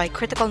cult by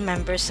critical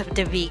members of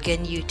the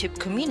vegan YouTube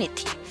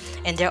community,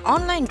 and their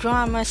online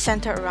dramas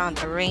center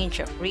around a range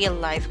of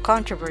real-life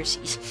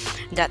controversies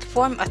that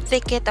form a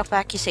thicket of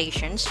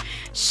accusations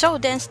so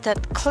dense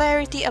that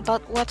clarity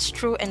about what's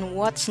true and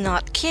what's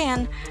not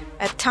can,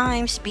 at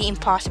times, be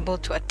impossible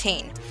to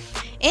attain.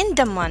 In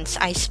the months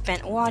I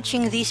spent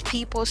watching these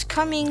people's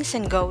comings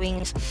and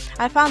goings,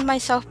 I found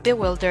myself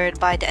bewildered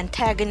by the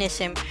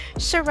antagonism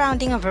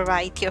surrounding a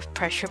variety of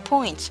pressure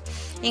points,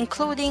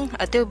 including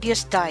a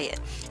dubious diet,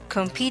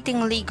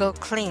 competing legal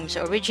claims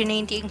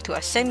originating to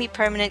a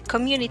semi-permanent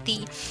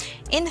community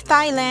in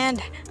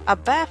Thailand, a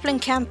baffling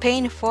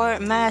campaign for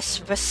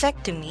mass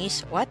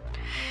vasectomies,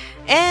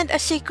 and a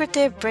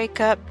secretive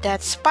breakup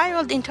that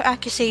spiraled into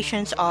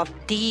accusations of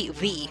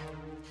DV.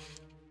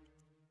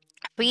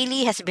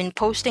 Freelee has been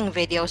posting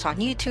videos on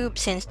YouTube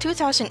since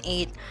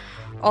 2008,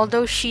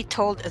 although she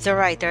told the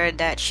writer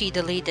that she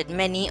deleted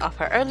many of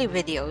her early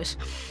videos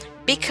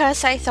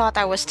because I thought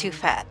I was too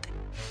fat.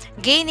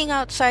 Gaining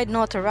outside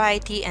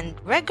notoriety and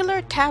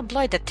regular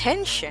tabloid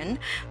attention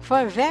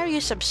for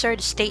various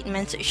absurd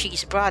statements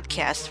she's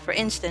broadcast, for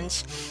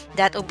instance,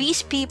 that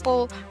obese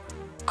people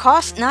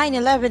caused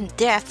 9/11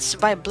 deaths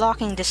by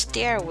blocking the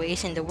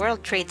stairways in the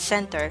World Trade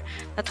Center.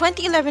 The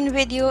 2011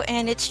 video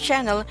and its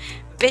channel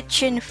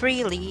Bitchin'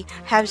 Freelee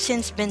have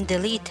since been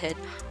deleted,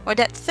 or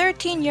that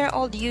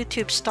 13-year-old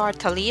YouTube star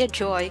Talia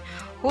Joy,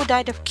 who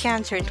died of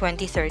cancer in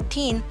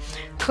 2013,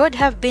 could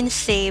have been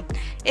saved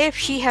if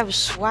she had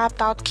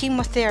swapped out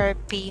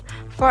chemotherapy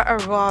for a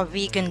raw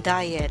vegan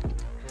diet.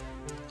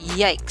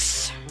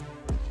 Yikes.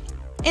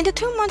 In the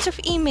 2 months of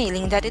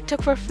emailing that it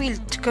took for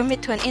Freelee to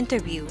commit to an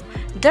interview,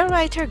 the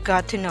writer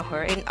got to know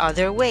her in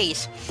other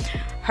ways.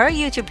 Her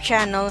YouTube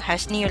channel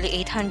has nearly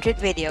 800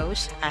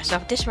 videos as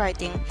of this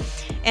writing,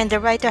 and the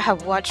writer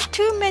have watched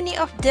too many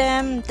of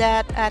them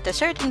that at a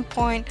certain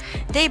point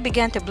they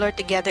began to blur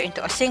together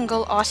into a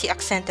single Aussie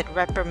accented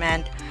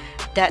reprimand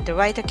that the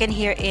writer can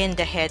hear in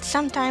the head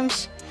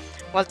sometimes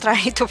while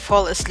trying to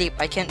fall asleep.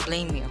 I can't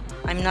blame you.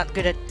 I'm not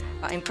good at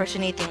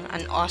impersonating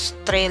an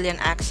Australian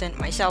accent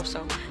myself,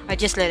 so I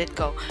just let it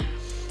go.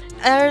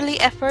 Early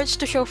efforts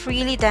to show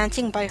Freelee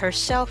dancing by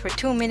herself for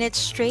 2 minutes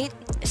straight,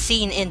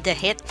 seen in the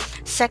hit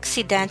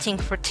Sexy Dancing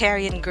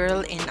Fruitarian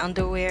Girl in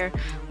Underwear,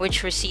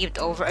 which received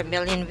over 1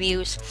 million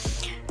views.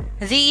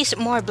 These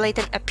more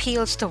blatant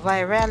appeals to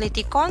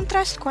virality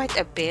contrast quite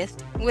a bit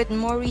with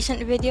more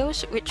recent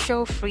videos which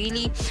show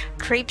Freelee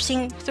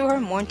traipsing through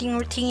her morning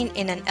routine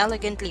in an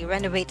elegantly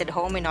renovated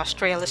home in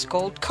Australia's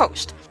Gold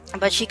Coast.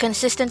 But she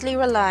consistently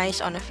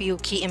relies on a few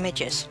key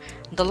images: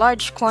 the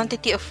large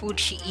quantity of food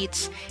she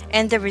eats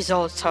and the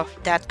results of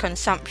that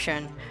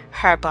consumption,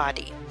 her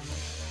body.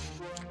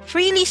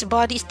 Freelee's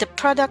body is the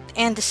product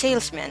and the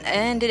salesman,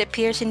 and it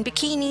appears in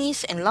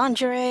bikinis, in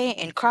lingerie,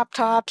 in crop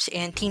tops,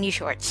 and teeny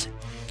shorts.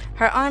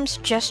 Her arms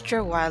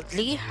gesture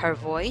wildly, her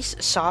voice,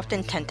 soft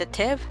and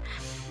tentative,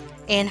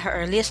 in her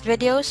earliest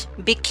videos,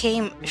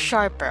 became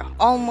sharper,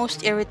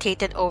 almost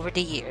irritated over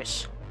the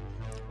years.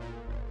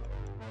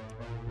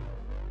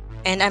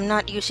 And I'm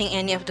not using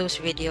any of those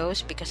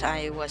videos because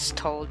I was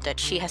told that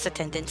she has a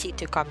tendency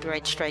to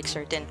copyright strike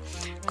certain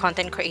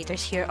content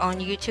creators here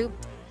on YouTube.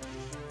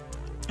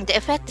 The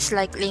effect is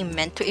likely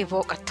meant to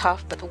evoke a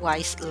tough but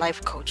wise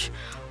life coach.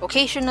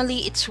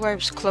 Occasionally, it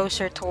swerves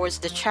closer towards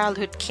the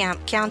childhood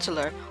camp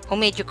counselor who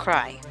made you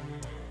cry.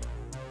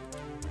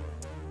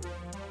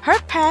 Her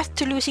path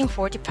to losing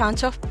 40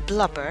 pounds of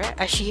blubber,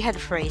 as she had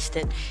phrased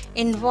it,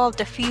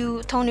 involved a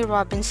few Tony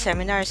Robbins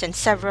seminars and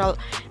several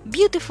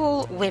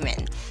beautiful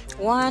women.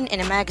 One in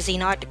a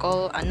magazine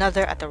article,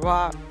 another at a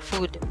raw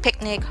food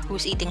picnic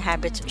whose eating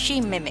habits she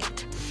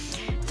mimicked.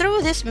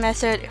 Through this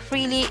method,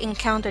 Freelee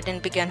encountered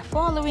and began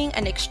following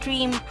an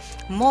extreme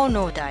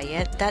mono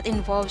diet that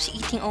involves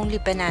eating only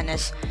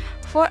bananas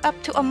for up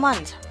to a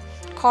month,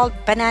 called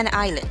Banana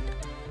Island.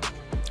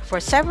 For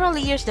several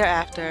years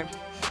thereafter,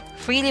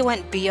 Freelee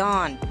went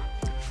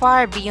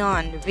far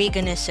beyond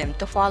veganism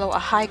to follow a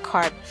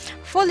high-carb,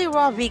 fully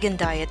raw vegan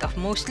diet of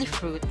mostly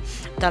fruit,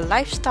 the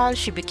lifestyle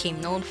she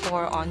became known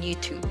for on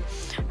YouTube.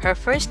 Her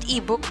first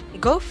ebook,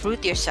 Go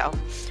Fruit Yourself,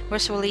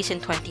 was released in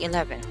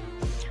 2011.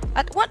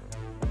 At one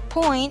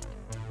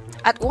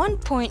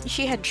point,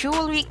 she had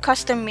jewelry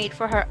custom made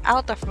for her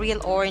out of real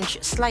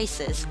orange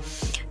slices.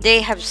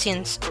 They have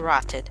since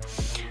rotted.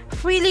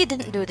 Freelee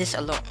didn't do this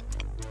alone.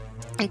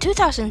 In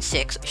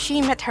 2006,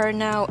 she met her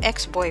now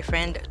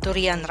ex-boyfriend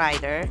Durian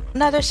Rider,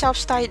 another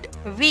self-styled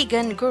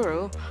vegan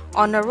guru,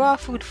 on a raw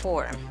food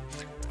forum.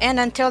 And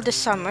until this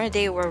summer,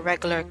 they were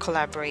regular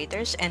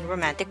collaborators and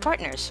romantic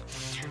partners.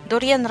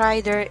 Durian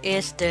Rider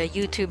is the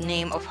YouTube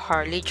name of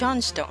Harley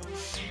Johnstone.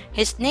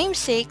 His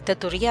namesake, the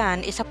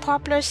durian, is a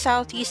popular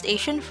Southeast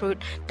Asian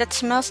fruit that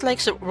smells like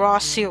raw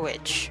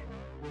sewage.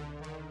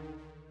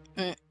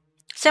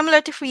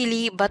 Similar to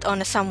Freelee, but on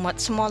a somewhat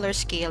smaller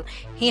scale,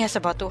 he has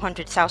about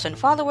 200,000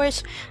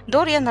 followers.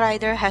 Durian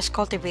Rider has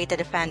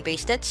cultivated a fan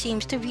base that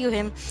seems to view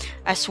him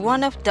as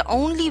one of the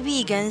only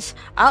vegans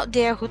out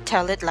there who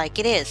tell it like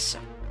it is.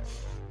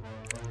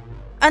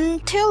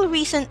 Until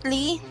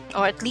recently,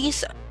 or at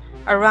least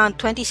around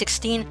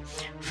 2016,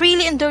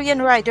 Freelee and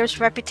Durian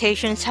Rider's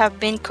reputations have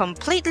been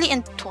completely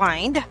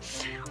entwined,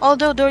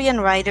 although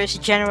Durian Rider is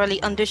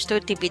generally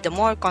understood to be the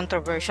more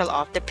controversial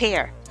of the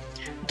pair.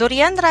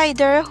 Durian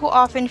Rider, who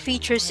often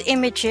features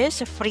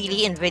images of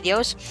Freelee in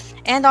videos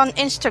and on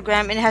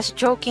Instagram and has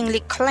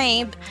jokingly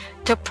claimed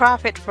to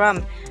profit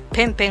from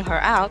pimping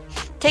her out,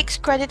 takes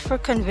credit for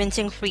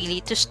convincing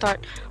Freelee to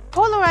start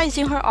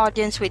polarizing her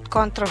audience with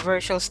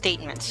controversial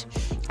statements,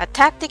 a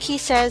tactic he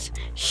says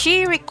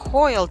she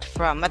recoiled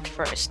from at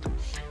first.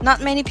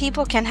 Not many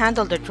people can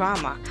handle the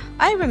drama.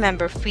 I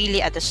remember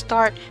Freelee at the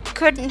start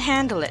couldn't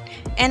handle it,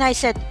 and I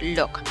said,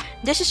 "Look,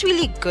 this is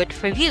really good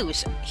for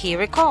views," he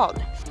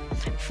recalled.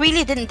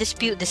 Freelee didn't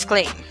dispute this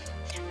claim.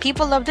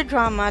 People love the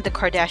drama. The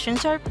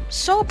Kardashians are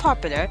so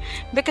popular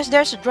because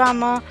there's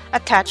drama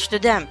attached to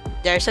them.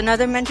 There's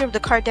another mentor of the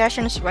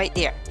Kardashians right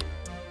there.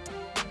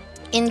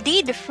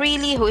 Indeed,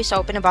 Freelee, who is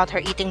open about her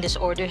eating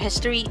disorder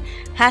history,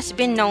 has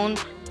been known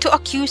to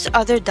accuse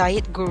other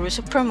diet gurus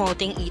of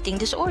promoting eating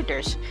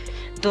disorders.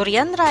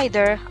 Durian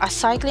Rider, a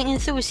cycling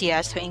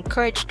enthusiast who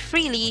encouraged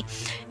Freelee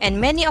and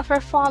many of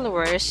her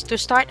followers to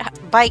start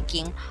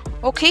biking,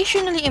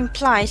 occasionally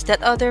implies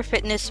that other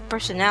fitness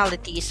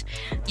personalities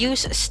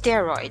use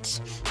steroids,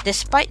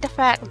 despite the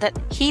fact that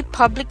he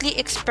publicly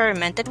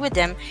experimented with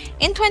them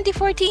in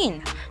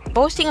 2014,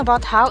 boasting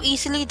about how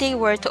easily they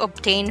were to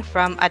obtain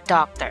from a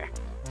doctor.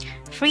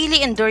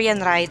 Freelee and Durian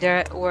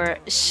Rider were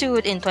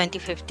sued in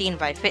 2015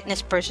 by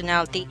fitness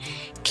personality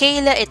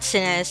Kayla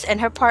Itzenes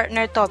and her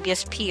partner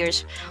Tobias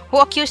Pierce, who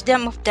accused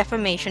them of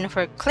defamation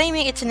for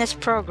claiming Itzenes'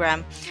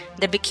 program,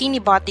 the Bikini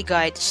Body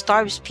Guide,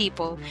 starves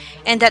people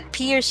and that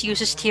Pierce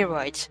uses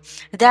steroids.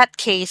 That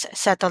case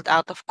settled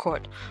out of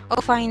court.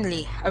 Oh,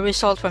 finally, a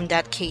result from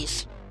that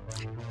case.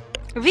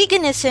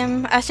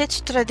 Veganism, as it's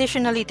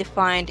traditionally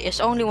defined, is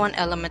only one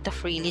element of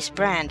Freelee's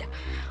brand.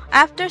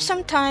 After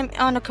some time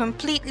on a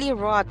completely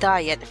raw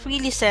diet,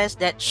 Freelee says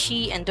that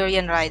she and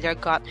Durian Rider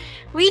got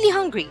really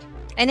hungry,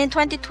 and in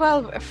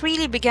 2012,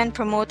 Freelee began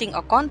promoting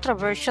a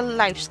controversial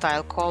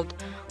lifestyle called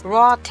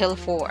Raw Till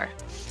 4.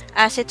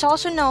 As it's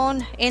also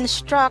known,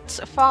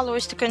 instructs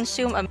followers to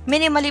consume a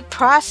minimally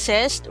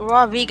processed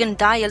raw vegan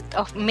diet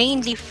of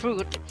mainly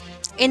fruit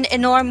in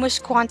enormous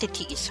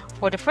quantities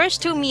for the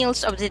first 2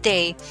 meals of the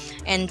day,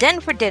 and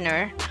then for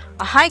dinner,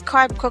 a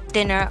high-carb cooked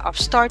dinner of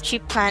starchy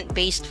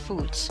plant-based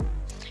foods.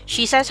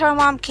 She says her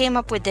mom came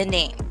up with the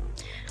name.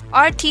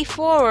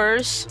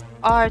 RT4ers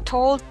are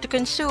told to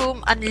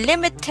consume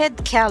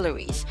unlimited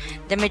calories,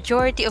 the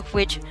majority of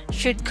which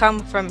should come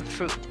from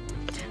fruit.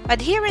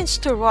 Adherence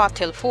to Raw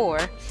Till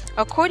 4,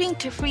 according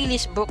to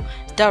Freelee's book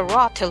The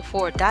Raw Till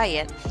 4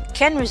 Diet,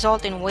 can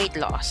result in weight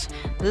loss,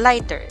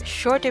 lighter,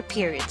 shorter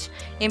periods,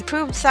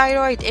 improved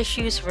thyroid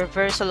issues,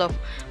 reversal of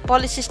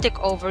polycystic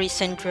ovary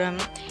syndrome,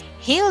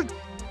 healed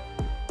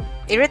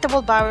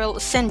irritable bowel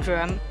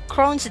syndrome,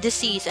 Crohn's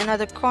disease, and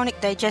other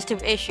chronic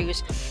digestive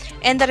issues,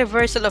 and the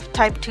reversal of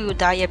type 2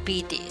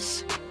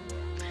 diabetes.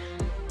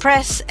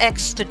 Press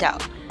X to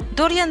doubt.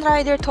 Durian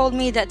Rider told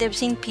me that they've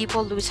seen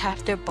people lose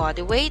half their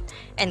body weight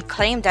and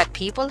claim that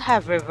people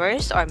have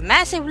reversed or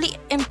massively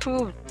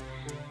improved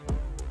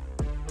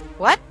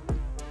what?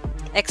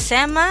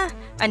 Eczema,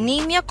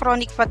 anemia,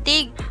 chronic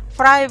fatigue,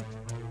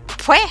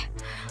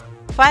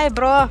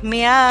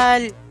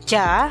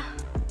 fibromyalgia,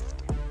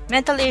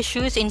 mental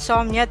issues,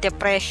 insomnia,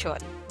 depression.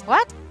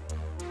 What?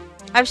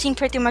 I've seen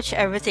pretty much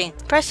everything.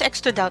 Press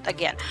X to doubt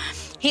again.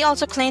 He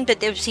also claimed that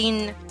they've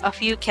seen a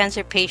few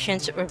cancer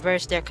patients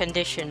reverse their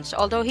conditions,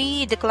 although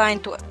he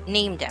declined to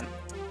name them.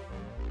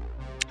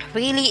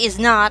 Freelee is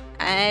not,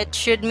 it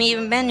should be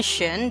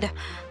mentioned,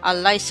 a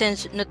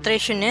licensed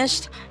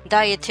nutritionist,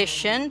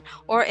 dietitian,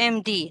 or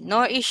MD,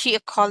 nor is she a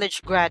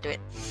college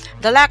graduate.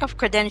 The lack of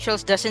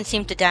credentials doesn't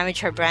seem to damage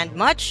her brand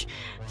much.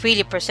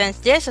 Freelee presents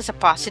this as a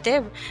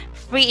positive,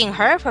 freeing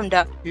her from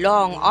the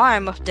long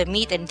arm of the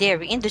meat and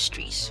dairy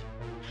industries.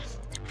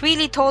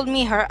 Freelee told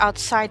me her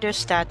outsider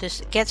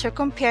status gets her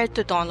compared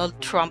to Donald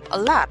Trump a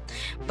lot,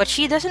 but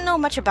she doesn't know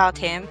much about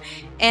him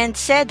and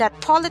said that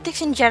politics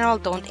in general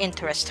don't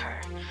interest her.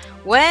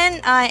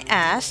 When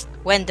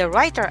the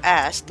writer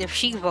asked if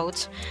she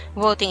votes,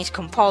 voting is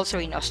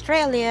compulsory in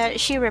Australia,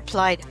 she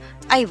replied,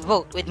 "I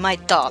vote with my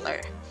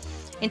dollar."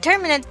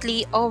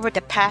 Intermittently, over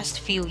the past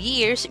few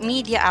years,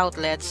 media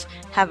outlets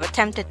have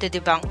attempted to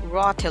debunk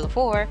raw till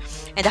 4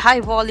 and the high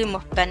volume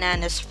of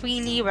bananas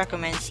Freelee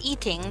recommends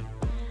eating.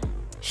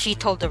 She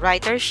told the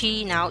writer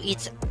she now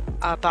eats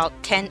about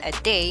 10 a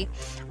day,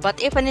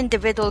 but if an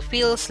individual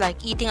feels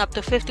like eating up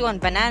to 51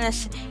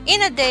 bananas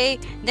in a day,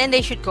 then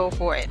they should go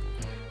for it.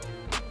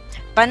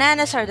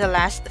 Bananas are the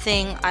last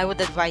thing I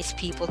would advise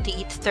people to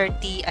eat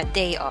 30 a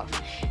day of,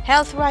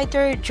 health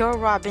writer Joe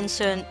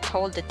Robinson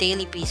told the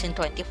Daily Beast in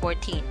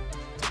 2014.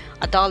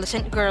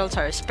 Adolescent girls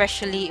are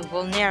especially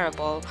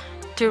vulnerable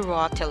to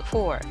raw till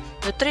 4.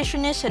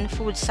 Nutritionist and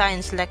food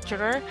science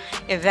lecturer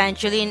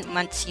Evangeline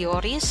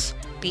Mantsioris,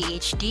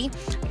 PhD,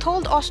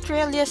 told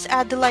Australia's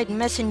Adelaide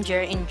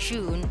Messenger in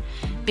June,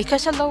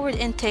 because a lowered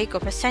intake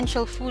of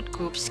essential food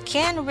groups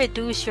can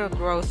reduce your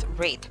growth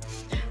rate.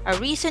 A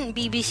recent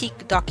BBC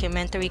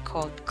documentary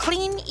called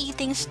Clean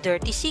Eating's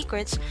Dirty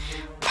Secrets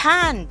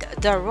panned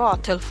the raw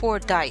till 4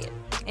 diet.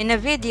 In a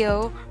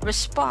video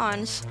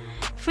response,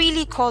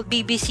 Freelee called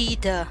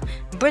BBC the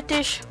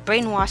British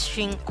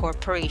Brainwashing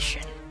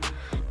Corporation.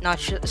 Not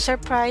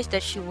surprised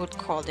that she would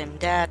call them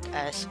that,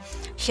 as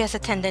she has a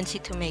tendency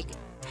to make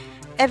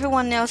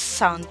everyone else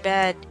sound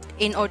bad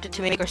in order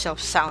to make herself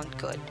sound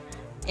good.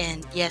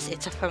 And yes,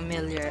 it's a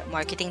familiar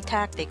marketing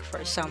tactic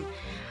for some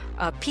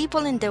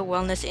people in the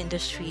wellness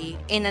industry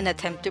in an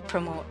attempt to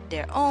promote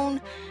their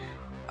own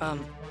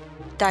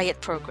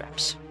diet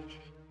programs.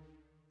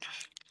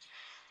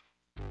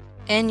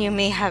 And you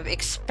may have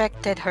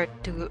expected her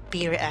to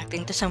be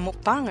reacting to some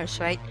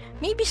mukbangers, right?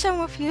 Maybe some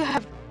of you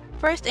have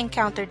first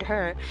encountered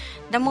her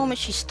the moment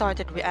she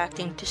started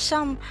reacting to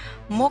some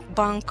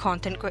mukbang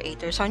content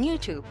creators on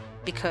YouTube.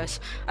 Because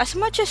as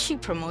much as she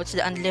promotes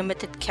the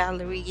unlimited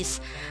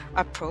calories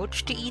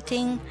approach to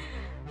eating,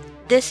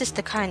 this is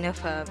the kind of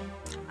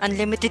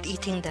unlimited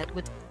eating that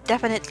would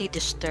definitely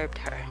disturb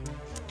her.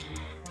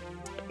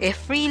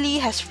 If Freelee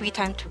has free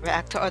time to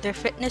react to other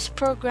fitness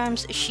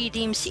programs she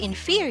deems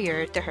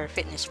inferior to her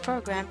fitness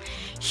program,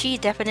 she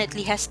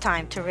definitely has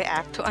time to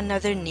react to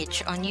another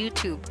niche on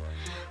YouTube: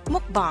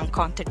 mukbang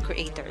content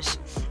creators.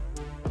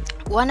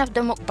 One of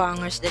the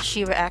mukbangers that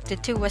she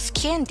reacted to was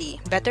Candy,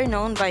 better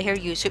known by her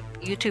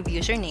YouTube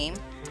username,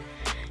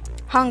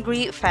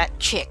 Hungry Fat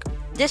Chick.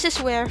 This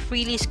is where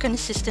Freelee's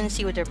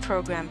consistency with her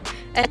program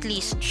at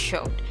least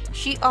showed.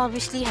 She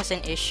obviously has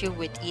an issue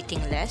with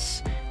eating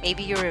less.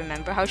 Maybe you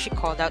remember how she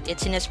called out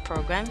Itzin's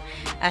program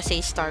as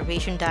a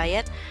starvation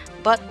diet,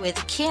 but with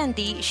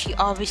Candy, she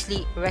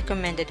obviously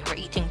recommended her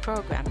eating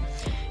program.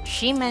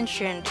 She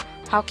mentioned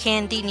how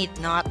Candy need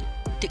not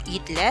to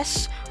eat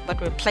less,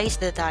 but replace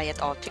the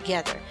diet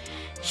altogether.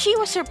 She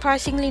was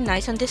surprisingly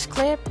nice on this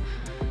clip,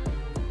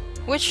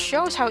 which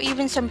shows how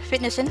even some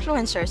fitness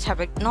influencers have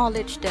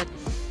acknowledged that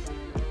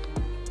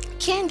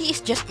Candy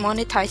is just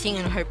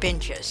monetizing on her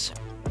binges.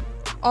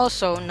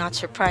 Also, not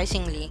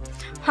surprisingly,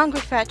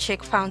 Hungry Fat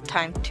Chick found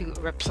time to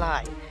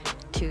reply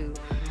to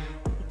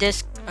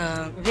this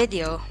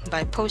video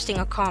by posting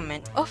a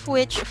comment, of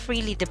which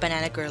Freelee the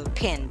Banana Girl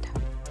pinned.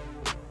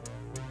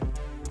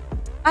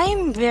 I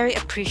am very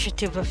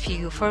appreciative of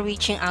you for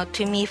reaching out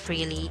to me,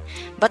 Freelee,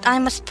 but I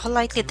must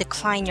politely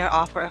decline your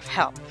offer of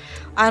help.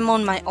 I'm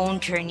on my own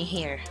journey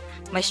here.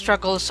 My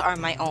struggles are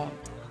my own.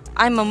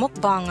 I'm a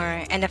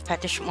mukbanger and a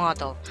fetish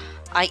model.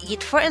 I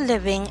eat for a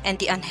living and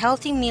the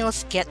unhealthy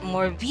meals get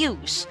more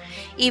views.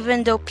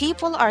 Even though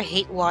people are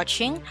hate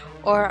watching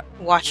or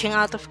watching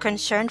out of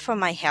concern for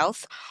my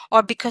health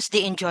or because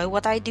they enjoy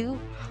what I do,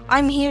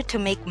 I'm here to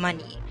make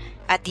money.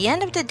 At the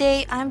end of the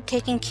day, I'm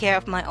taking care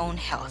of my own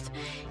health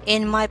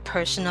in my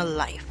personal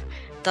life,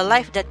 the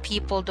life that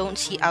people don't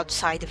see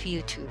outside of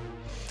YouTube.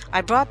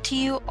 I brought to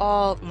you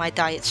all my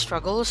diet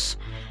struggles,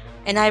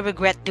 and I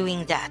regret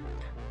doing that.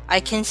 I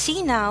can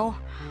see now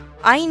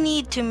I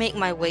need to make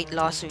my weight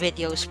loss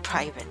videos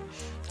private.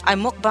 I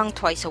mukbang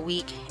twice a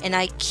week, and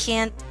I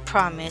can't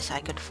promise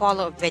I could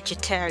follow a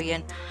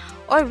vegetarian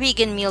or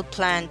vegan meal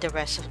plan the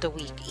rest of the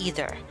week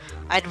either.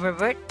 I'd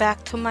revert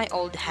back to my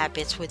old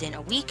habits within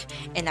a week,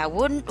 and I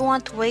wouldn't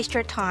want to waste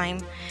your time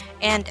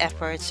and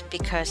efforts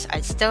because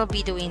I'd still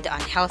be doing the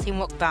unhealthy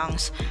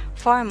mukbangs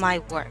for my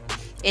work.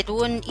 It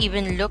wouldn't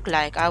even look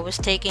like I was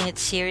taking it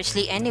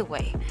seriously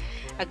anyway.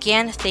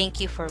 Again, thank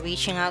you for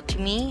reaching out to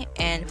me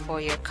and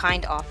for your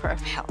kind offer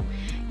of help.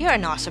 You're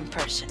an awesome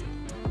person.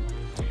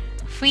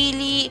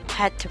 Freelee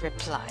had to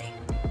reply.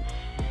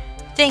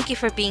 Thank you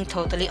for being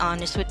totally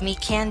honest with me,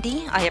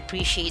 Candy. I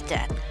appreciate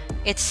that.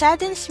 It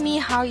saddens me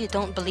how you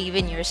don't believe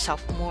in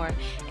yourself more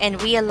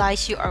and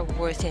realize you are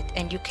worth it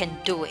and you can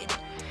do it.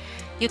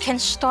 You can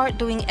start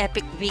doing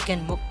epic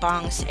vegan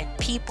mukbangs and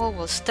people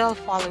will still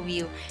follow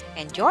you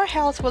and your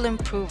health will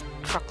improve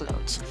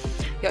truckloads.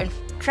 Your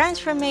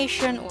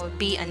transformation will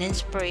be an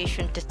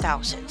inspiration to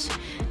thousands.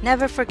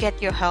 Never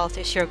forget your health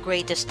is your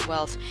greatest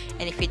wealth,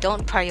 and if you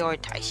don't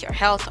prioritize your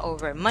health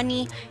over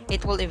money,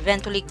 it will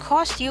eventually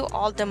cost you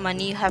all the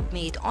money you have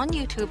made on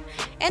YouTube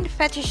and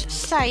fetish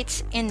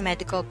sites in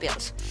medical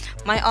bills.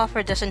 My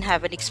offer doesn't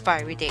have an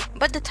expiry date,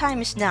 but the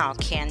time is now,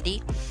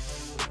 Candy.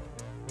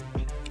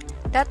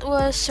 That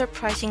was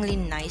surprisingly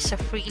nice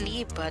of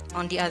Freelee, but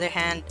on the other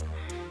hand,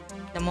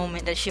 the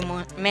moment that she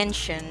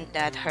mentioned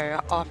that her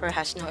offer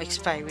has no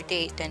expiry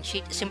date, then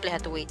she simply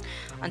had to wait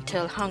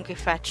until Hungry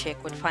Fat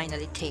Chick would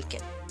finally take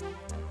it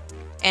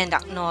and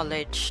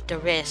acknowledge the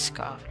risk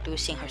of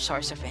losing her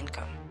source of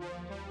income.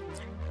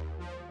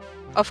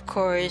 Of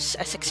course,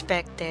 as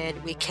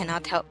expected, we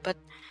cannot help but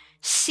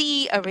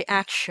see a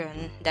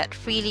reaction that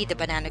Freelee the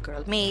Banana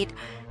Girl made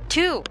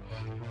to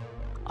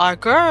our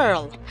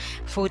girl,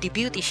 Foodie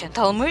Beauty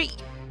Chantal Marie.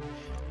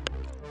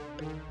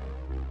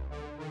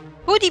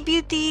 Foodie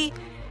Beauty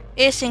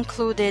is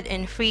included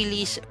in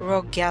Freelee's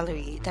rogue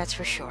gallery, that's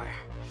for sure.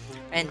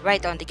 And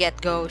right on the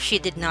get-go, she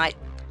did not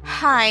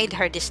hide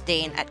her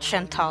disdain at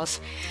Chantal's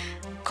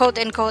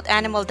quote-unquote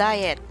animal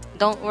diet.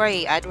 Don't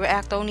worry, I'd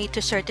react only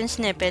to certain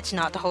snippets,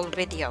 not the whole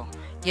video.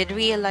 You'd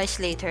realize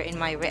later in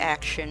my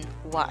reaction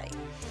why.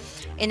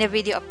 In a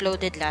video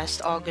uploaded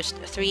last August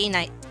 3,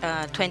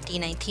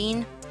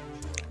 2019,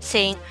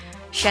 saying,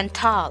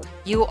 Chantal,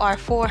 you are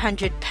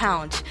 400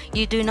 pounds.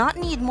 You do not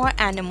need more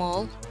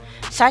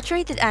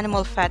saturated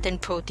animal fat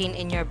and protein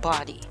in your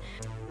body.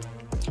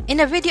 In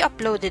a video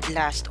uploaded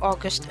last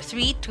August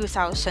 3,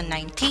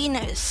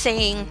 2019,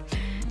 saying,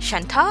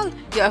 Chantal,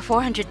 you are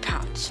 400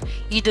 pounds.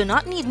 You do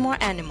not need more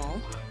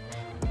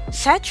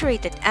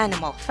saturated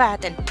animal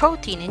fat and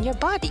protein in your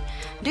body.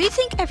 Do you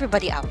think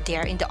everybody out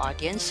there in the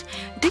audience,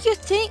 do you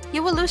think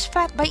you will lose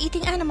fat by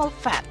eating animal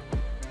fat?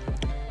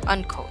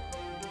 Unquote.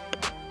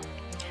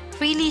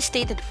 Freelee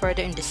stated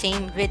further in the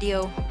same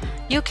video,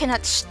 you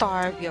cannot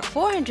starve your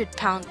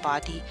 400-pound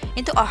body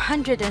into a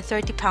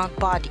 130-pound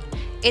body.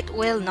 It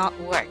will not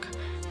work.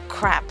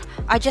 Crap,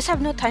 I just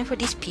have no time for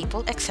these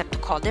people except to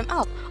call them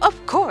out.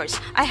 Of course,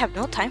 I have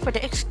no time for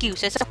the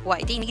excuses of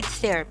why they need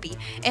therapy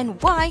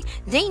and why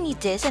they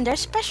need this and they're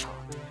special.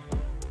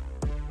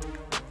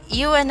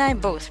 You and I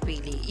both,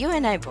 Freelee. You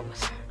and I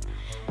both.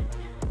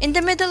 In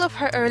the middle of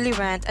her early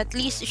rant, at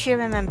least she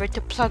remembered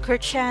to plug her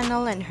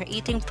channel and her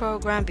eating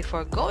program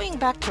before going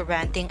back to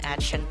ranting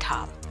at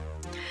Chantal.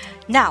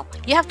 Now,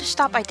 you have to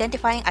stop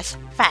identifying as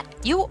fat.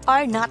 You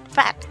are not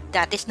fat.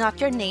 That is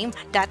not your name.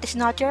 That is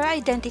not your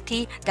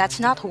identity. That's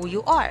not who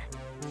you are.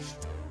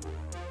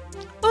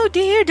 Oh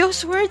dear,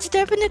 those words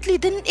definitely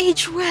didn't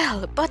age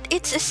well, but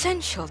it's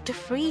essential to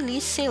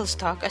Freelee's sales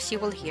talk, as you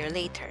will hear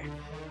later.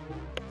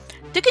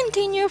 To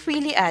continue,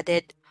 Freelee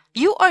added,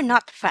 you are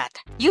not fat.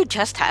 You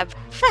just have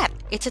fat.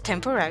 It's a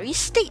temporary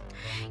state.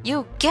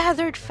 You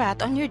gathered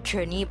fat on your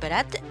journey, but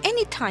at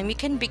any time you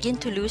can begin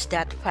to lose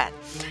that fat.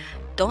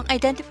 Don't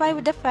identify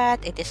with the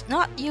fat. It is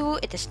not you.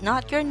 It is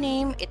not your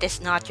name. It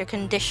is not your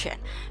condition.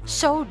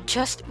 So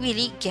just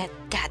really get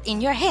that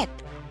in your head.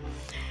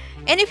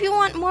 And if you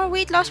want more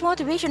weight loss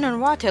motivation on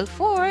Raw Till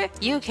 4,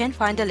 you can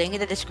find the link in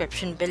the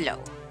description below.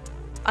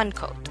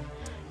 Unquote.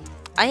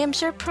 I am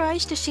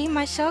surprised to see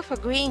myself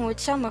agreeing with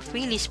some of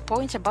Freelee's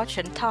points about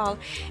Chantal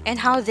and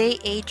how they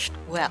aged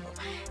well.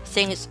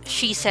 Things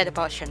she said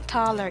about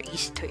Chantal are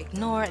easy to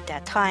ignore at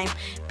that time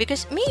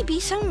because maybe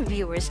some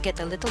viewers get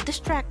a little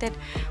distracted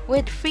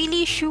with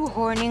Freelee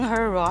shoehorning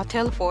her Raw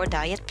Till 4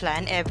 diet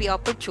plan every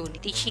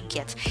opportunity she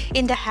gets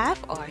in the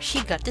half hour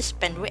she got to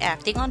spend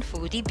reacting on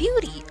Foodie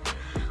Beauty.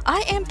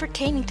 I am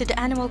pertaining to the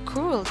animal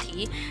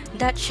cruelty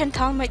that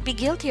Chantal might be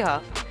guilty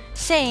of,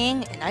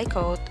 saying, and I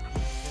quote,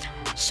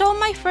 so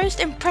my first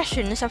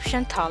impressions of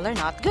Chantal are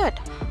not good.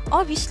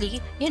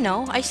 Obviously,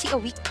 I see a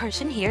weak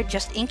person here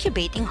just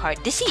incubating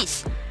heart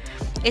disease.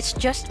 It's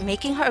just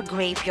making her a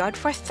graveyard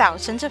for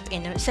thousands of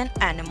innocent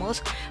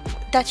animals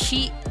that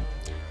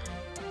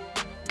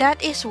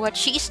is what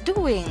she is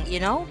doing,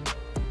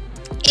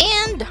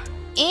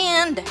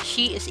 And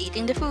she is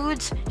eating the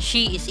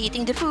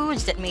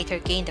foods that made her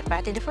gain the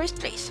fat in the first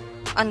place.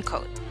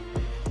 Unquote.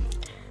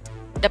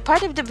 The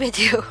part of the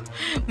video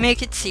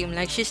makes it seem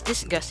like she's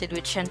disgusted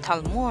with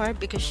Chantal more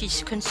because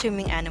she's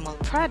consuming animal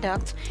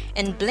products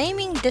and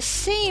blaming the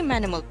same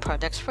animal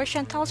products for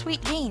Chantal's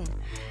weight gain.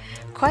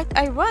 Quite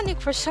ironic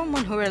for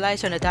someone who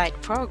relies on a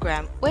diet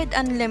program with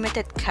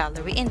unlimited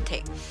calorie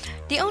intake.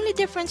 The only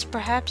difference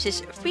perhaps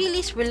is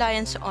Freelee's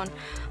reliance on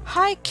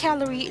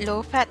high-calorie,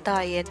 low-fat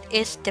diet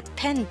is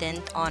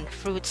dependent on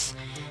fruits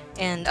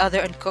and other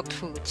uncooked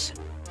foods.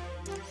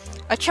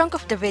 A chunk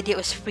of the video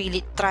is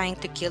Freelee trying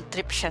to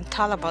guilt-trip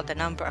Chantal about the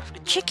number of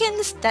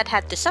chickens that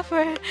had to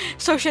suffer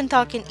so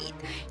Chantal can eat.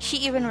 She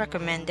even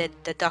recommended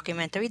the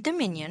documentary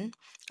Dominion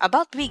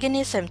about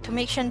veganism to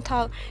make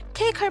Chantal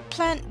take her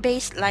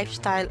plant-based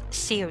lifestyle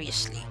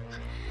seriously.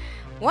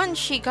 Once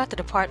she got to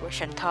the part where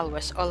Chantal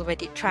was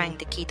already trying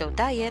the keto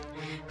diet,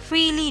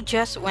 Freelee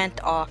just went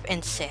off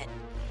and said,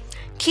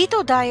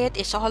 keto diet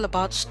is all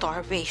about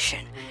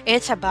starvation.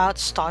 It's about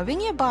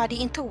starving your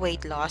body into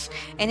weight loss,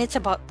 and it's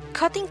about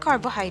cutting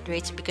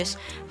carbohydrates because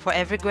for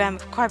every gram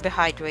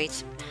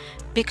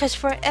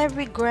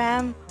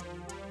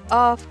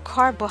of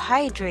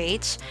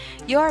carbohydrates,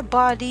 your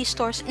body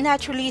stores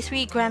naturally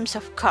 3 grams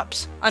of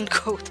cups.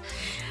 Unquote.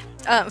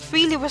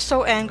 Freelee was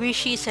so angry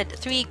she said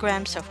 3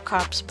 grams of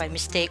cups by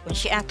mistake when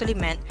she actually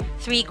meant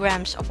 3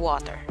 grams of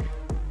water.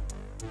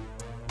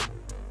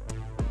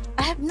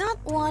 I have not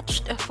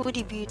watched a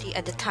Foodie Beauty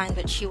at the time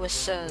that she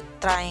was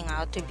trying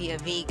out to be a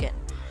vegan.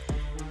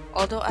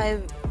 Although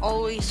I've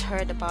always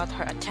heard about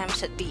her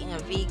attempts at being a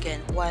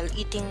vegan while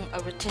eating a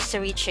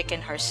rotisserie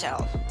chicken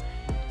herself,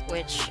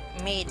 which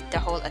made the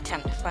whole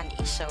attempt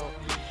funny. So,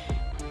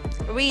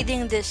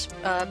 reading this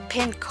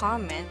pinned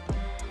comment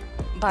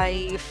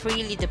by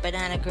Freelee the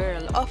banana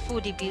girl of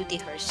Foodie Beauty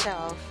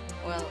herself,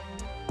 well,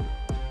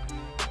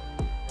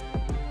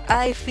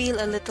 I feel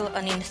a little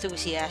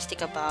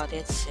unenthusiastic about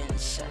it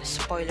since,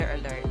 spoiler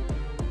alert,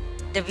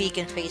 the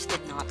vegan phase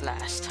did not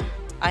last.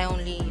 I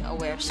only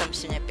aware of some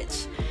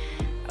snippets.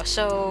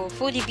 So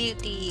Foodie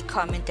Beauty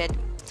commented,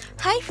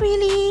 "Hi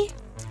Freelee!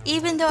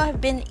 Even though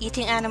I've been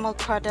eating animal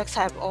products,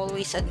 I've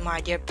always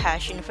admired your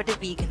passion for the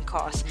vegan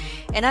cause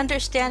and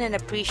understand and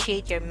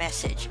appreciate your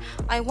message.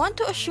 I want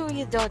to assure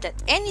you though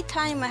that any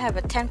time I have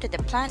attempted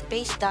a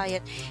plant-based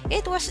diet,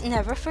 it was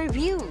never for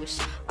views.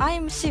 I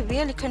am a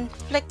severely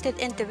conflicted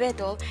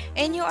individual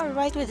and you are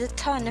right with a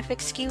ton of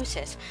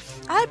excuses.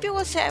 I hope you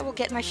will say I will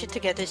get my shit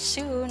together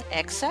soon.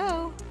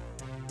 XO."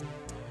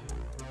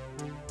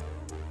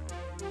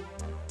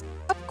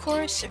 Of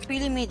course,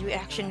 Freelee made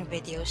reaction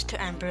videos to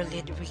Amber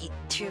Lid Reed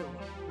too.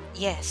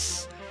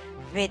 Yes,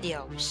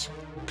 videos,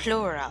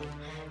 plural,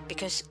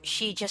 because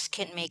she just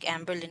can't make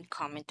Amber Lid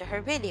comment to her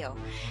video.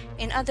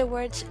 In other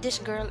words, this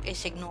girl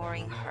is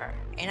ignoring her,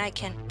 and I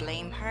can't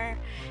blame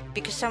her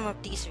because some of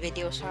these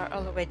videos are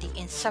already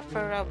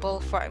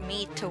insufferable for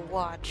me to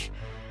watch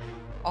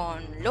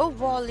on low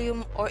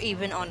volume or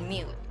even on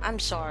mute. I'm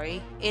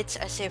sorry, it's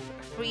as if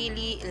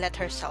Freelee let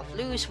herself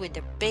loose with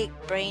the big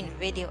brain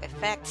video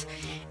effects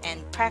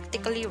and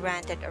practically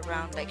ranted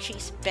around like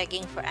she's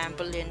begging for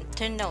Amberlyn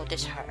to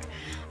notice her.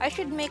 I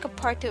should make a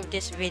part 2 of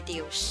this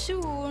video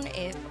soon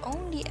if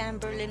only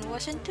Amberlyn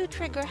wasn't too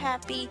trigger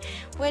happy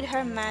with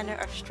her manner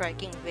of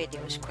striking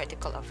videos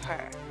critical of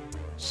her.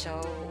 So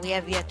we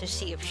have yet to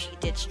see if she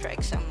did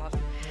strike some of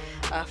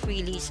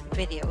Freelee's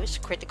videos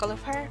critical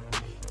of her.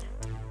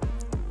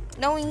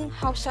 Knowing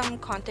how some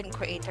content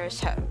creators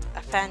have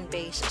a fan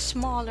base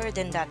smaller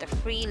than that of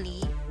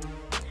Freelee,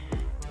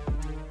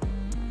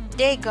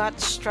 they got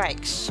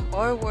strikes,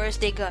 or worse,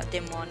 they got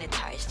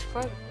demonetized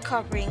for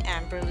covering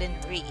Amberlyn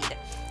Reed.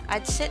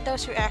 I'd sit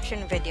those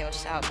reaction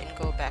videos out and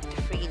go back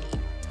to Freelee.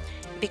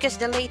 Because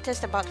the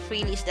latest about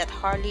Freelee is that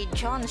Harley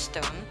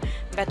Johnston,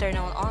 better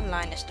known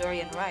online as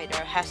Durian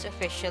Rider, has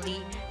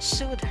officially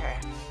sued her.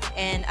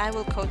 And I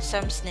will quote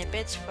some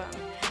snippets from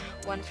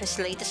one of his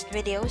latest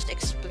videos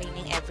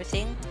explaining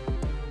everything.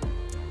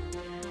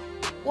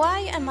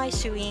 "Why am I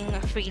suing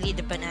Freelee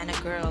the banana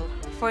girl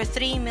for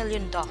 $3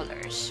 million?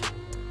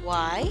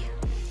 Why?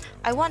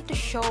 I want to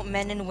show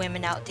men and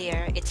women out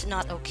there it's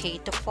not okay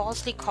to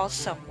falsely call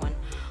someone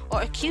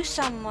or accuse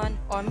someone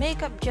or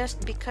make up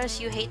just because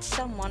you hate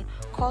someone,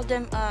 call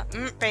them a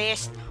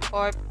rapist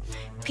or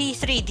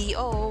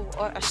P3DO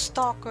or a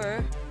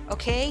stalker,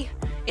 okay?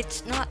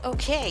 It's not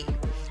okay.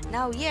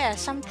 Now yeah,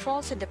 some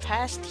trolls in the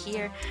past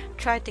here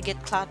tried to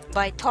get clout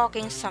by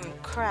talking some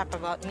crap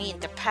about me in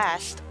the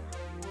past,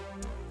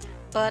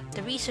 but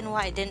the reason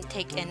why I didn't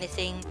take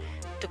anything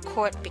to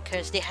court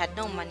because they had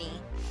no money.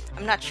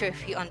 I'm not sure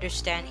if you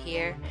understand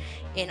here.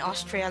 In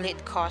Australia,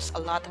 it costs a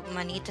lot of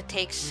money to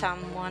take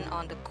someone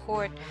on the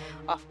court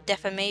of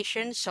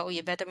defamation, so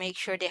you better make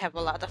sure they have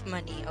a lot of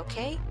money,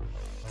 okay?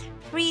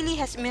 Freelee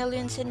has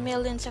millions and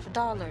millions of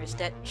dollars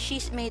that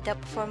she's made up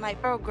for my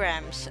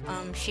programs.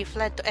 She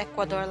fled to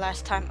Ecuador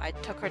last time I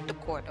took her to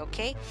court,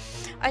 okay?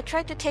 I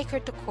tried to take her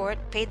to court,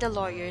 paid the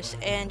lawyers,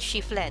 and she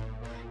fled.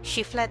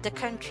 She fled the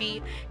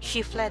country.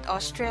 She fled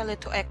Australia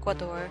to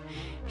Ecuador.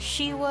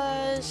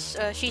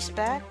 She's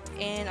back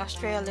in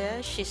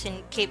Australia. She's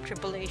in Cape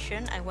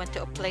Tribulation. I went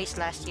to a place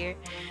last year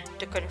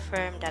to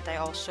confirm that I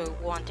also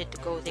wanted to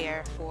go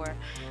there for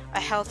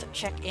a health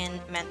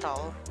check-in,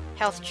 mental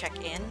health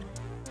check-in.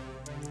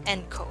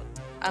 End quote.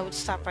 I would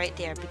stop right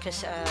there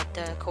because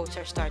the quotes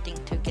are starting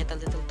to get a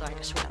little dark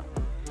as well.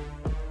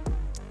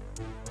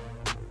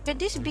 Could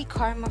this be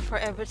karma for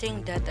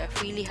everything that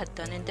Freelee had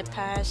done in the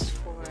past,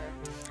 for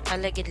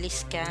allegedly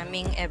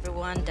scamming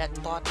everyone that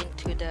bought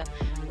into the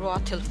raw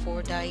till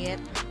 4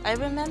 diet? I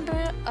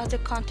remember other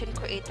content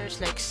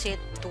creators like Sid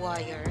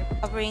Dwyer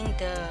covering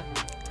the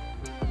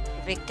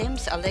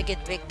victims, alleged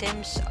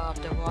victims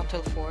of the raw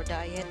till 4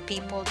 diet,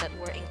 people that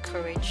were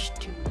encouraged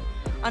to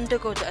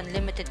undergo the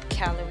unlimited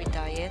calorie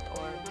diet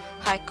or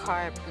high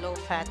carb, low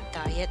fat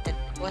diet that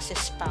was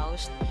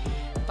espoused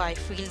by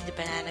Freelee the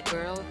banana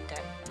girl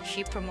that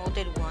she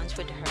promoted once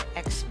with her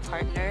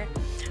ex-partner,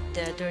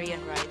 the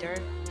Durian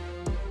Rider.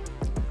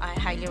 I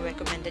highly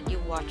recommend that you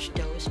watch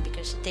those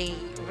because they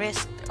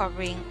risk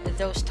covering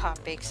those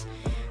topics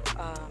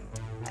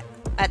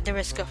at the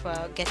risk of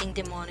getting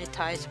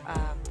demonetized.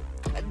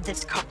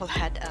 This couple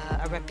had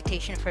a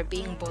reputation for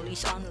being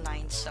bullies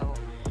online, so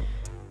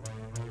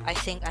I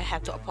think I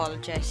have to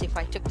apologize if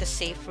I took the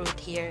safe route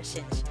here,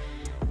 since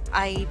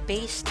I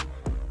based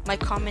my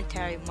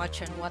commentary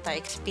much on what I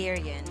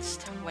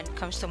experienced when it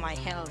comes to my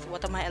health,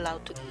 what am I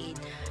allowed to eat,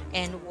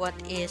 and what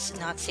is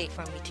not safe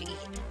for me to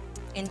eat.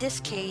 In this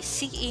case,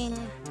 seeing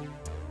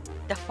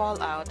the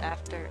fallout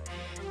after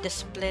the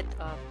split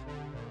of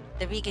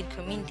the vegan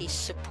community's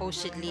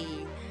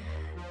supposedly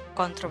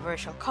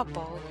controversial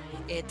couple,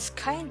 it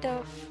sounds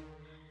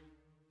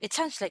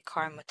like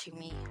karma to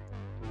me.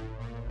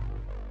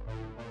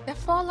 The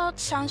fallout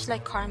sounds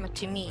like karma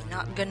to me,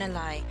 not gonna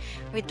lie,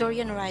 with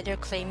Durian Rider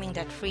claiming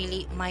that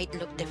Freelee might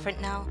look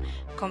different now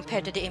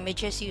compared to the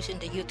images used in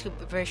the YouTube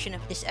version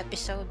of this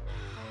episode.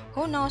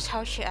 Who knows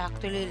how she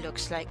actually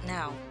looks like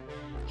now?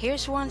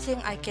 Here's one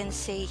thing I can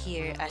say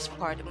here as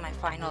part of my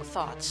final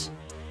thoughts.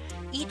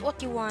 Eat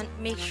what you want,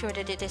 make sure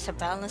that it is a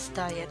balanced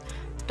diet.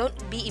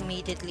 Don't be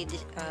immediately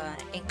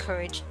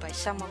encouraged by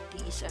some of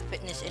these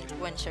fitness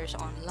influencers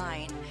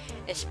online,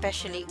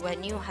 especially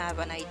when you have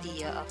an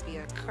idea of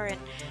your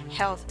current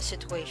health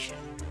situation.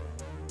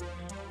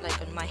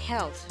 Like on my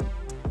health,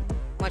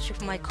 much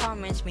of my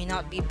comments may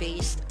not be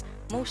based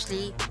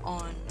mostly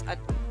on a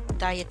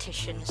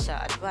dietitian's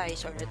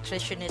advice or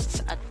nutritionist's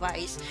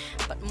advice,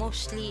 but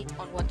mostly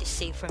on what is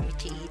safe for me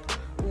to eat,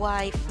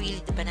 why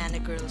Freelee the Banana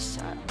Girl's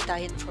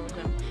diet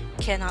program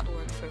cannot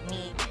work for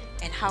me,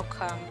 and how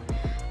come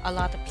a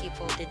lot of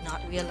people did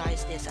not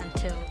realize this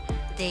until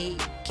they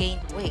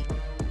gained weight,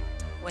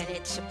 when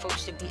it's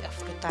supposed to be a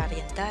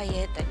fruitarian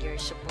diet that you're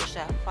supposed to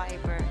have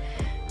fiber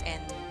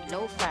and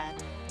low fat,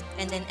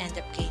 and then end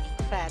up gaining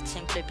fat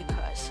simply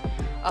because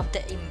of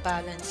the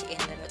imbalance in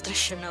the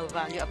nutritional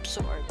value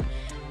absorbed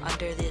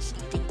under this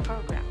eating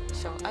program.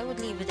 So I would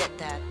leave it at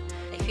that.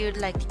 If you'd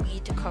like me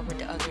to cover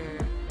the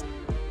other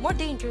more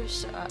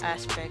dangerous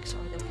aspects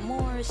or the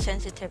more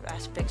sensitive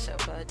aspects of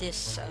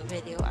this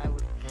video, I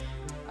would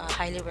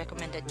highly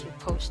recommend that you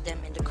post them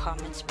in the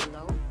comments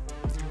below.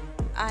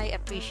 I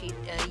appreciate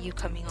you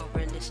coming over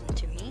and listening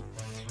to me.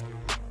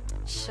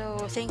 So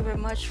thank you very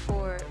much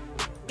for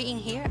being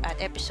here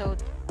at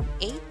episode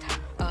 8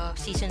 of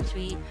season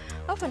 3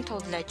 of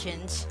Untold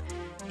Legends,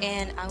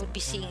 and I would be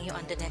seeing you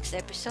on the next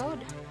episode.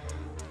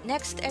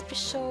 Next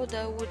episode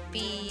I would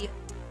be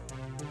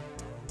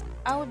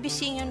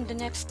seeing you on the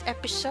next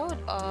episode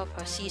of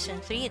season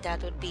 3.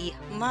 That would be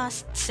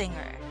Masked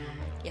Singer.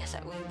 Yes,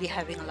 I will be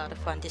having a lot of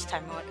fun this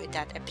time out with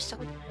that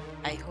episode,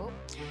 I hope.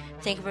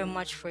 Thank you very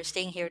much for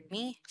staying here with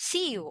me.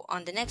 See you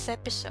on the next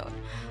episode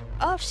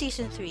of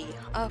season 3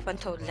 of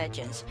Untold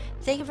Legends.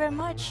 Thank you very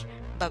much.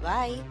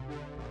 Bye-bye.